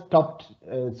we just stopped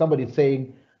somebody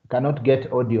saying cannot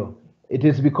get audio. It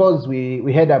is because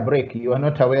we had a break. You are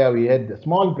not aware we had a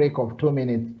small break of 2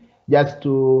 minutes just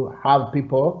to have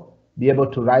people be able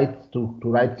to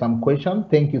write some question.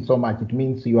 Thank you so much. It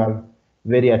means you are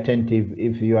very attentive.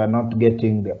 If you are not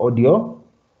getting the audio,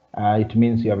 it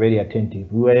means you are very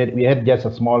attentive. We had just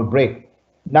a small break.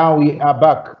 Now we are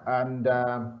back, and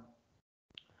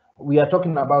we are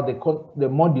talking about the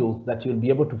modules that you'll be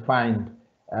able to find.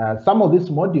 Some of these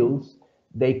modules,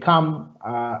 they come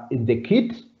in the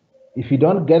kit. If you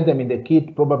don't get them in the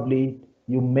kit, probably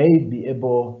you may be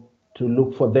able to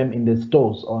look for them in the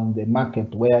stores or on the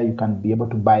market where you can be able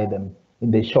to buy them in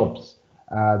the shops.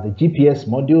 The GPS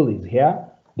module is here.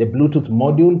 The Bluetooth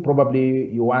module, probably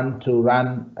you want to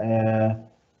run,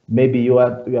 maybe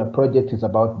your project is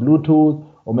about Bluetooth,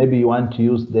 or maybe you want to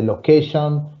use the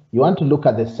location. You want to look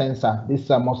at the sensor.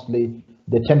 These are mostly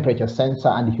the temperature sensor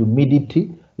and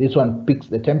humidity. This one picks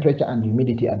the temperature and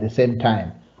humidity at the same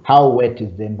time. How wet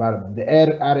is the environment? The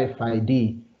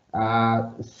RFID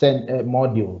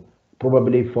module,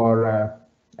 probably for,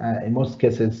 in most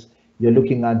cases, you're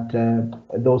looking at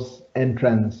those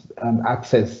entrance and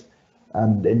access,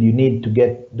 and you need to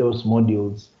get those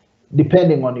modules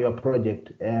depending on your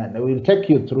project. And we'll take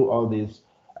you through all these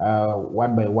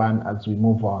one by one as we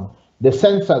move on. The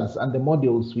sensors and the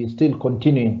modules, we're still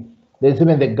continuing. There's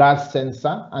even the gas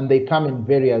sensor, and they come in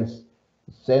various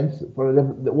sense. For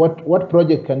what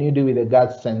project can you do with a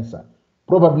gas sensor?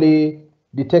 Probably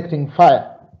detecting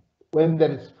fire. When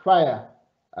there is fire,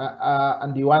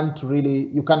 and you want to really,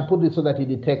 you can put it so that it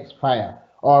detects fire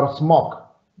or smoke.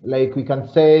 Like we can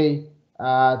say,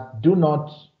 do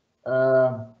not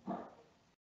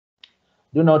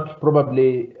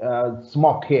probably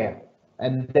smoke here.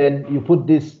 And then you put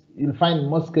this, you'll find in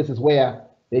most cases where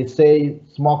they say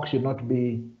smoke should not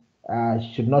be,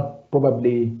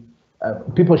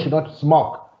 people should not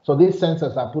smoke. So these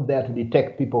sensors are put there to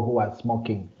detect people who are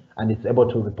smoking, and it's able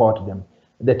to report them.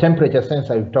 The temperature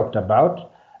sensor we've talked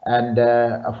about, and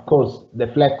of course the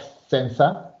flex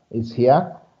sensor is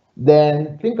here.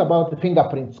 Then think about the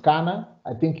fingerprint scanner.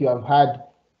 I think you have had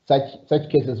such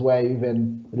cases where you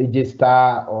even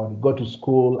register or go to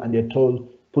school and you're told,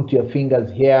 put your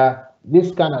fingers here.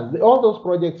 These scanners, all those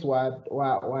projects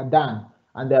were done,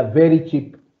 and they're very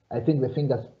cheap. I think the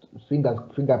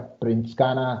fingerprint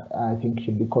scanner, I think,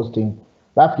 should be costing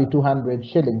roughly 200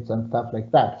 shillings and stuff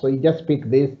like that. So you just pick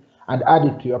this and add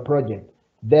it to your project.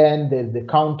 Then there's the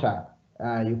counter.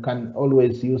 You can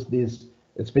always use this,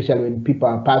 especially when people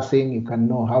are passing. You can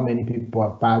know how many people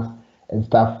have passed and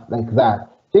stuff like that.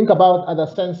 Think about other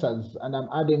sensors, and I'm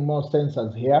adding more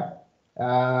sensors here.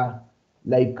 I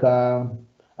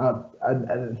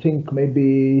think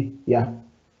maybe, yeah,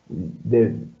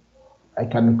 I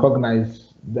can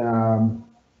recognize the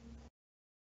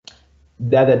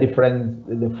other different,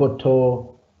 the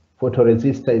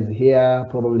photoresistor is here,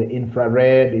 probably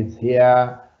infrared is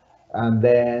here, and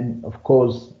then of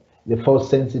course the force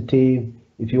sensitive.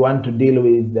 If you want to deal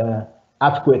with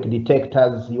earthquake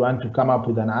detectors, you want to come up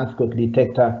with an earthquake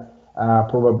detector,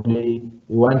 probably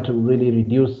you want to really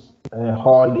reduce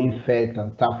Hall effect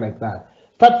and stuff like that.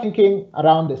 Start thinking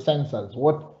around the sensors.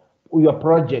 What your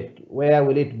project, where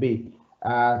will it be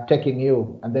taking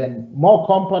you? And then more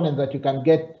components that you can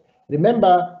get.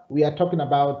 Remember, we are talking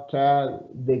about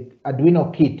the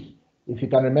Arduino kit. If you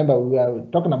can remember, we are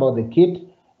talking about the kit,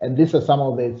 and these are some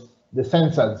of the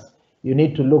sensors you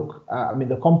need to look,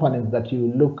 the components that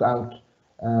you look out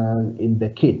in the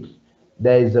kit.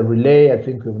 There is a relay. I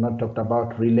think we've not talked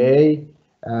about relay.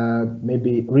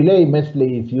 Maybe relay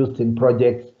mostly is used in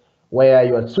projects where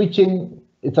you are switching.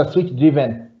 It's a switch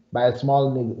driven by a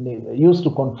small, used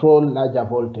to control larger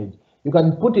voltage. You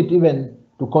can put it even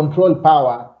to control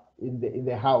power in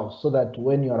the house, so that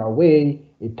when you're away,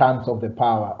 it turns off the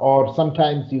power. Or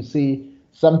sometimes you see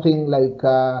something like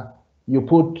you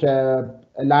put a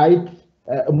light,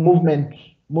 movement.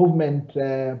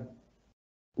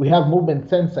 We have movement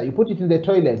sensor. You put it in the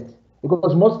toilet,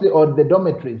 because mostly, or the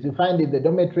dormitories, you find in the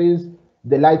dormitories,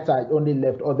 the lights are only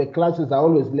left, or the classes are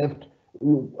always left,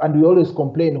 and we always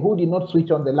complain, who did not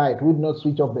switch on the light, who did not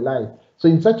switch off the light? So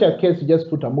in such a case, you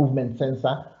just put a movement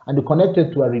sensor and you connect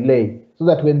it to a relay so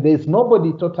that when there's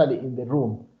nobody totally in the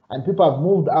room and people have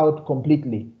moved out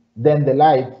completely, then the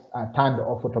lights are turned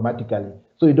off automatically.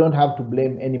 So you don't have to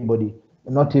blame anybody,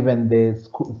 not even the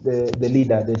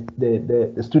leader,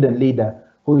 the student leader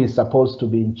who is supposed to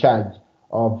be in charge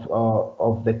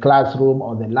of the classroom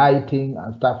or the lighting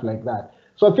and stuff like that.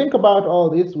 So think about all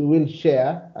this. We will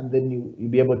share, and then you'll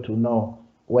be able to know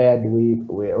where do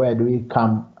we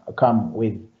come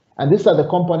with. And these are the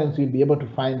components. You'll be able to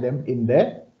find them in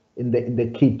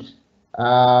the kit.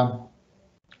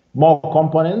 More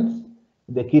components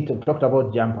in the kit. We talked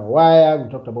about jumper wire. We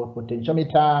talked about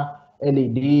potentiometer,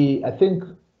 LED. I think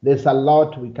there's a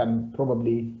lot we can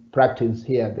probably practice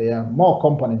here. There are more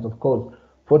components, of course.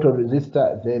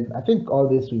 Photoresistor. Then I think all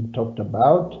this we've talked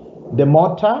about. The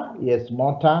motor, yes,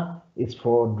 motor is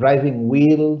for driving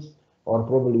wheels, or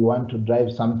probably want to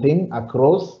drive something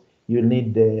across. You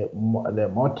need the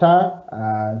motor,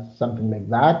 something like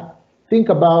that. Think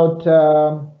about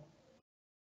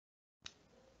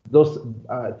those.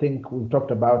 I think we've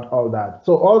talked about all that.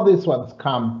 So all these ones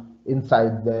come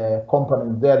inside the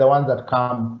components. They're the ones that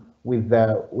come with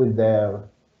the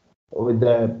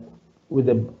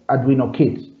Arduino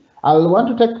kit. I'll want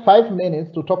to take 5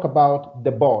 minutes to talk about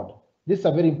the board. This is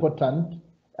a very important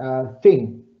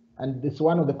thing, and it's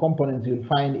one of the components you'll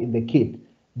find in the kit.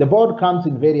 The board comes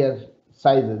in various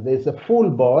sizes. There's a full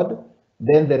board,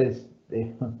 then there is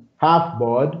a half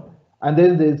board, and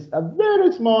then there's a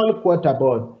very small quarter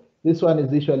board. This one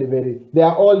is usually they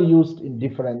are all used in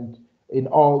different, they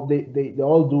all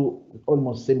do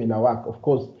almost similar work. Of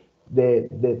course,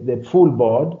 the full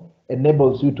board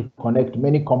enables you to connect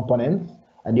many components,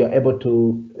 and you're able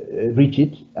to reach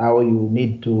it, how you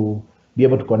need to be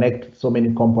able to connect so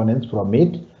many components from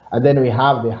it. And then we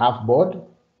have the half board.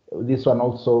 This one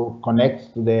also connects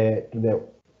to the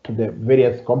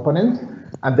various components.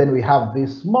 And then we have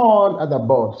this small other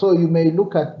board. So you may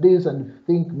look at this and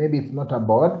think maybe it's not a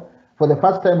board. For the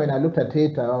first time when I looked at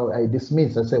it, I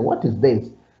dismissed. I said, what is this?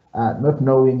 Not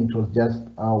knowing it was just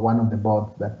one of the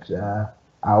boards that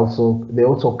they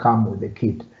also come with the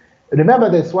kit. Remember,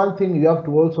 there's one thing you have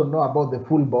to also know about the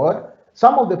full board.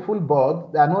 Some of the full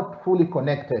boards, they are not fully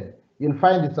connected. You'll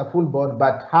find it's a full board,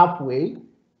 but halfway,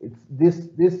 it's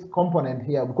this component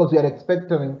here, because we are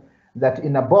expecting that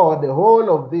in a board, the whole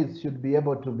of this should be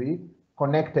able to be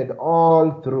connected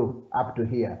all through up to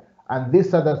here. And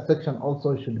this other section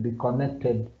also should be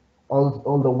connected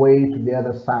all the way to the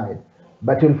other side.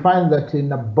 But you'll find that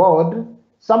in a board,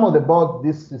 some of the boards,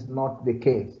 this is not the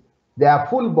case. They are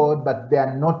full board, but they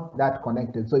are not that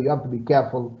connected. So you have to be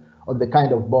careful of the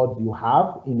kind of board you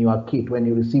have in your kit. When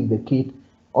you receive the kit,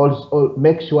 also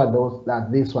make sure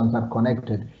that these ones are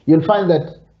connected. You'll find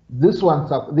that these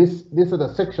ones are this is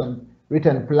the section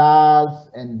written plus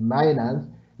and minus.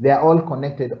 They are all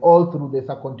connected all through. There's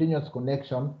a continuous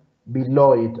connection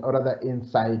below it, or rather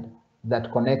inside,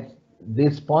 that connects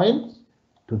these points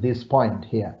to this point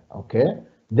here. Okay.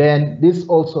 Then this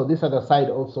other side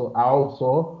also are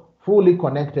also fully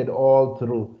connected all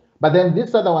through. But then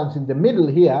these other ones in the middle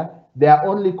here, they are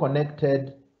only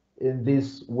connected in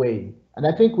this way. And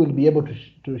I think we'll be able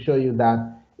to show you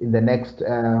that in the next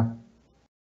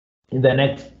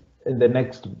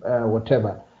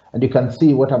whatever. And you can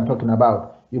see what I'm talking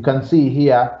about. You can see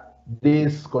here,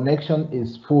 this connection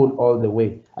is full all the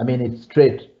way. I mean, it's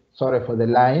straight. Sorry for the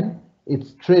line.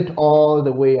 It's straight all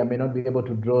the way. I may not be able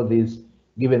to draw this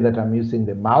given that I'm using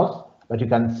the mouse, but you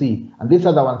can see. And these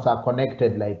other ones are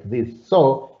connected like this.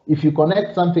 So if you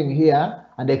connect something here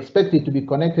and expect it to be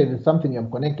connected with something you've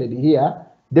connected here,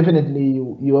 definitely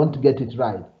you won't get it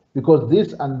right, because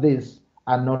this and this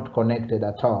are not connected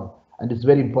at all. And it's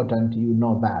very important you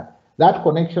know that. That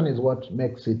connection is what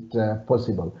makes it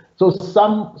possible. So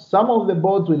some of the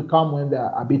boards will come when they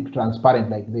are a bit transparent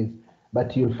like this,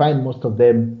 but you'll find most of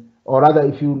them, or rather,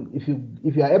 if you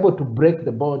are able to break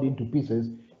the board into pieces,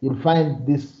 you'll find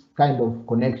this kind of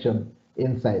connection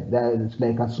inside. There is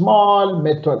like a small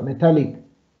metallic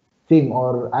thing,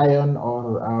 or iron,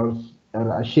 or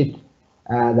a sheet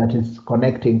that is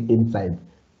connecting inside,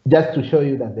 just to show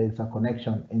you that there is a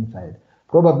connection inside.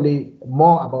 Probably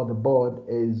more about the board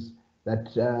is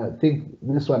that think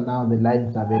this one now, the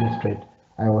lines are very straight.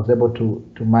 I was able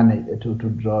to manage to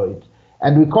draw it,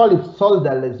 and we call it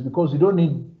solderless because you don't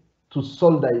need to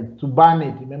solder it, to burn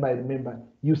it. Remember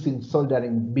using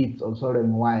soldering bits or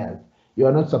soldering wires. You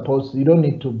are not supposed. You don't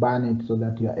need to burn it so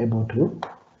that you are able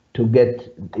to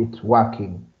get it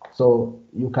working. So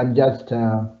you can just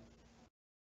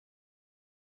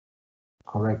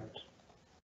correct.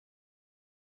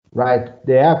 Right,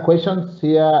 there are questions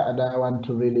here, and I want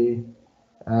to really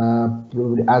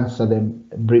probably answer them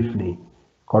briefly,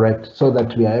 correct, so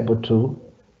that we are able to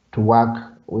work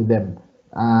with them.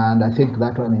 And I think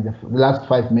that one in the last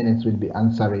 5 minutes will be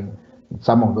answering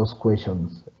some of those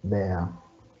questions there.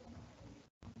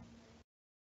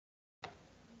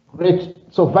 Great.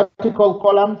 So vertical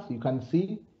columns, you can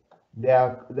see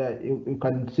you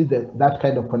can see that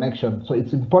kind of connection. So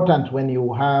it's important when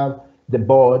you have the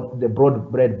board, the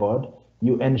broad breadboard,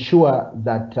 you ensure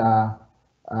that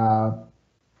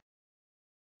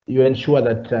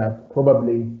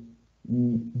probably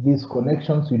these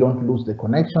connections, you don't lose the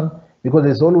connection, because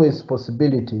there's always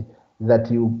possibility that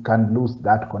you can lose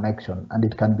that connection, and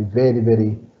it can be very,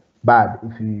 very bad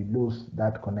if you lose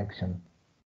that connection.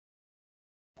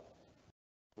 I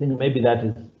think maybe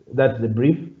that's the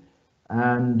brief.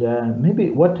 And maybe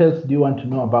what else do you want to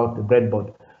know about the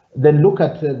breadboard? Then look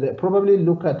at probably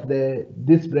look at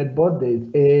this breadboard. There's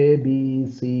A, B,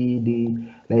 C, D,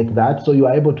 like that. So you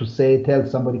are able to tell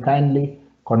somebody, kindly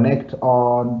connect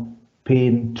on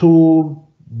pin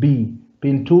 2B.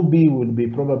 Pin 2B will be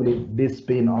probably this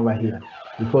pin over here,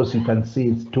 because you can see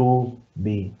it's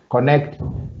 2B. Connect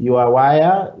your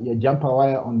wire, your jumper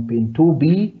wire on pin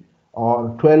 2B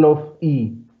or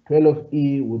 12E.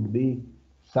 12E would be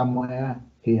somewhere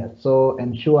here. So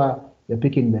ensure you're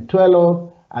picking the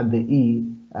 12 and the E.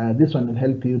 This one will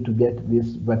help you to get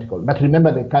this vertical. But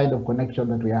remember the kind of connection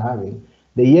that we are having.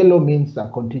 The yellow means a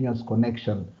continuous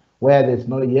connection. Where there's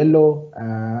no yellow,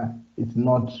 it's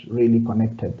not really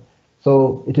connected.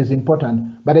 So it is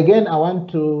important. But again, I want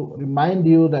to remind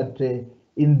you that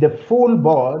in the full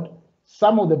board,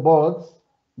 some of the boards,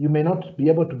 you may not be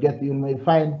able to get, you may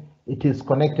find it is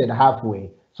connected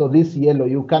halfway. So this yellow,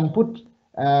 you can put,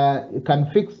 you can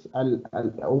fix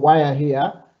a wire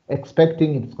here,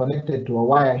 expecting it's connected to a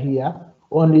wire here,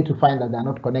 only to find that they're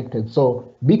not connected.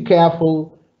 So be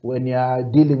careful when you're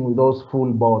dealing with those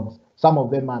full boards. Some of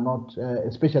them are not,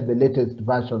 especially the latest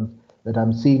versions that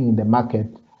I'm seeing in the market,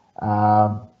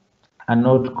 are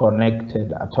not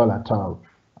connected at all.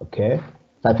 Okay,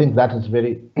 so I think that is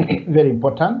very, very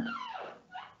important.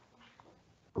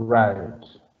 Right.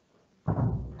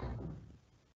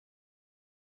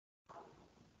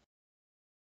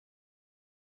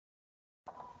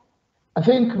 I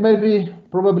think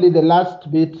probably the last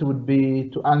bit would be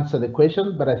to answer the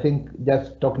question, but I think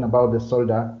just talking about the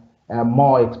solder,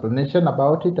 more explanation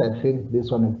about it. I think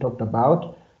this one we talked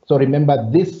about. So remember,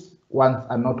 these ones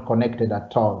are not connected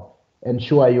at all.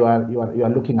 Ensure you are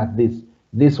looking at this.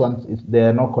 These ones there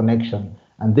are no connection,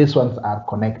 and these ones are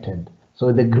connected.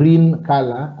 So the green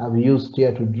color I've used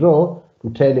here to draw to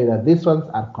tell you that these ones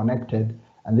are connected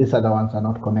and these other ones are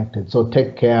not connected. So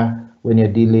take care when you're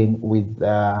dealing with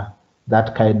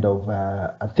that kind of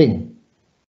a thing.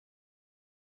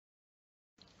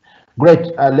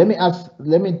 Great. Let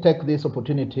me take this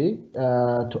opportunity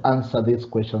to answer these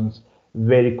questions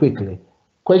very quickly.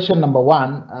 Question number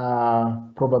one,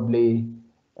 probably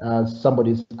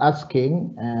somebody's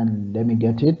asking, and let me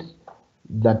get it,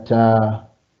 that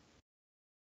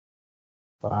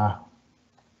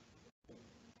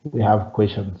we have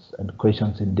questions and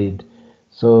questions indeed.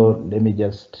 So let me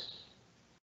just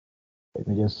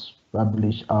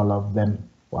publish all of them.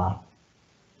 Wow.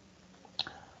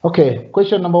 Okay,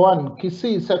 question number one,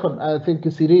 Kisi, second, I think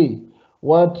Kisiri,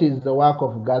 what is the work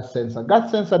of gas sensor?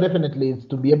 Gas sensor definitely is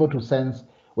to be able to sense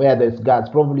where there's gas.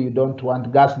 Probably you don't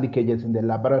want gas leakages in the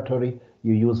laboratory,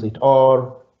 you use it.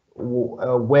 Or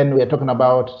when we are talking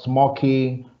about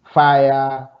smoking,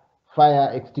 fire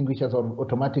extinguishers or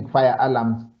automatic fire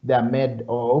alarms, they are made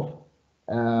of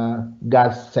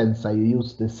gas sensor. You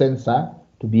use the sensor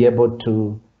to be able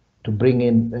to bring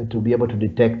in, to be able to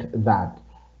detect that.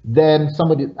 Then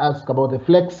somebody asked about the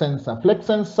flex sensor. Flex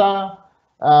sensor,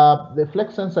 the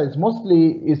flex sensor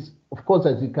is of course,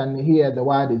 as you can hear, the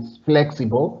word is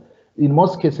flexible. In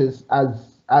most cases, as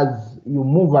you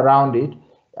move around it,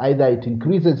 either it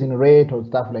increases in rate or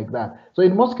stuff like that. So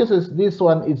in most cases, this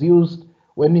one is used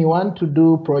when you want to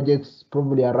do projects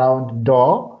probably around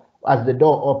door. As the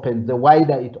door opens, the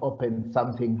wider it opens,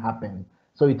 something happens.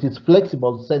 So it is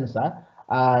flexible sensor,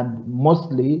 and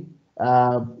mostly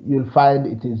you'll find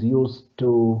it is used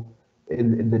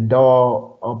in the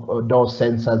door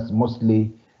sensors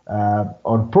mostly,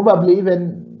 or probably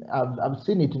even I've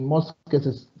seen it in most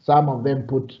cases. Some of them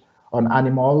put on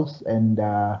animals, and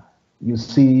you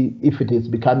see if it is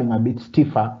becoming a bit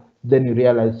stiffer, then you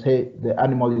realize, hey, the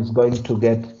animal is going to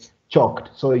get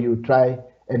choked. So you try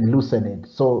and loosen it.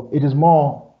 So it is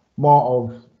more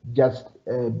of just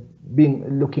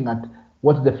looking at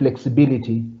what's the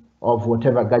flexibility of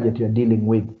whatever gadget you're dealing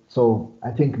with. So I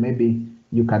think maybe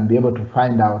you can be able to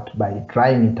find out by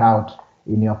trying it out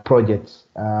in your projects,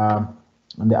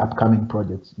 in the upcoming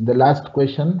projects. The last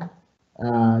question,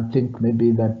 I think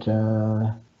maybe that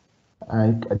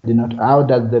I did not. How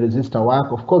does the resistor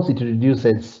work? Of course, it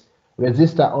reduces.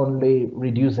 Resistor only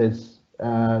reduces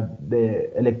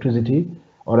the electricity,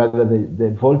 or rather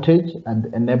the voltage,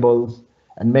 and enables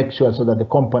and makes sure so that the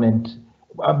component,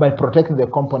 by protecting the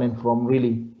component from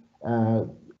really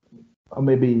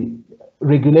maybe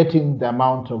regulating the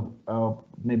amount of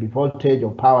maybe voltage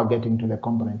or power getting to the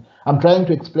component. I'm trying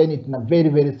to explain it in a very,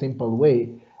 very simple way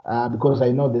because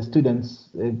I know the students,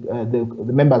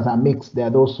 the members are mixed. There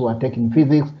are those who are taking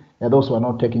physics, there are those who are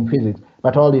not taking physics.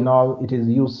 But all in all, it is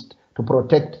used to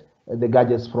protect the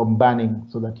gadgets from burning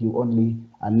so that you only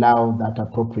allow that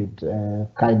appropriate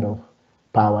kind of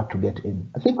power to get in.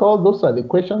 I think all those are the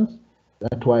questions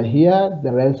that were here.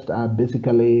 The rest are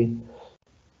basically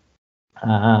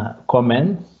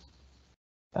comments.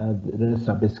 The rest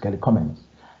are basically comments.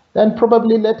 Then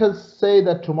probably let us say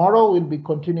that tomorrow we'll be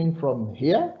continuing from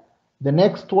here. The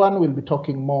next one we'll be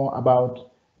talking more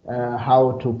about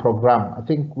how to program. I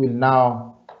think we'll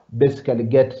now basically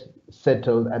get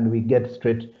settled and we get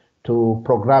straight to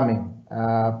programming.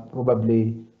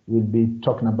 Probably we'll be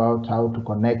talking about how to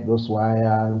connect those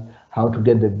wires, how to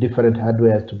get the different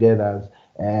hardware together,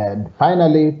 and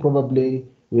finally probably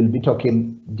we'll be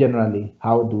talking generally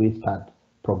how do we start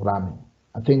programming.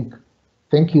 I think,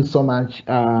 thank you so much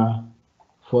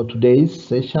for today's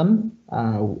session.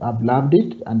 I've loved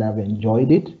it and I've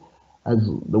enjoyed it as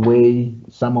the way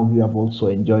some of you have also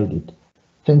enjoyed it.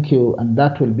 Thank you, and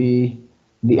that will be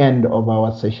the end of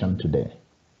our session today.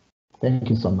 Thank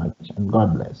you so much, and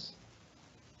God bless.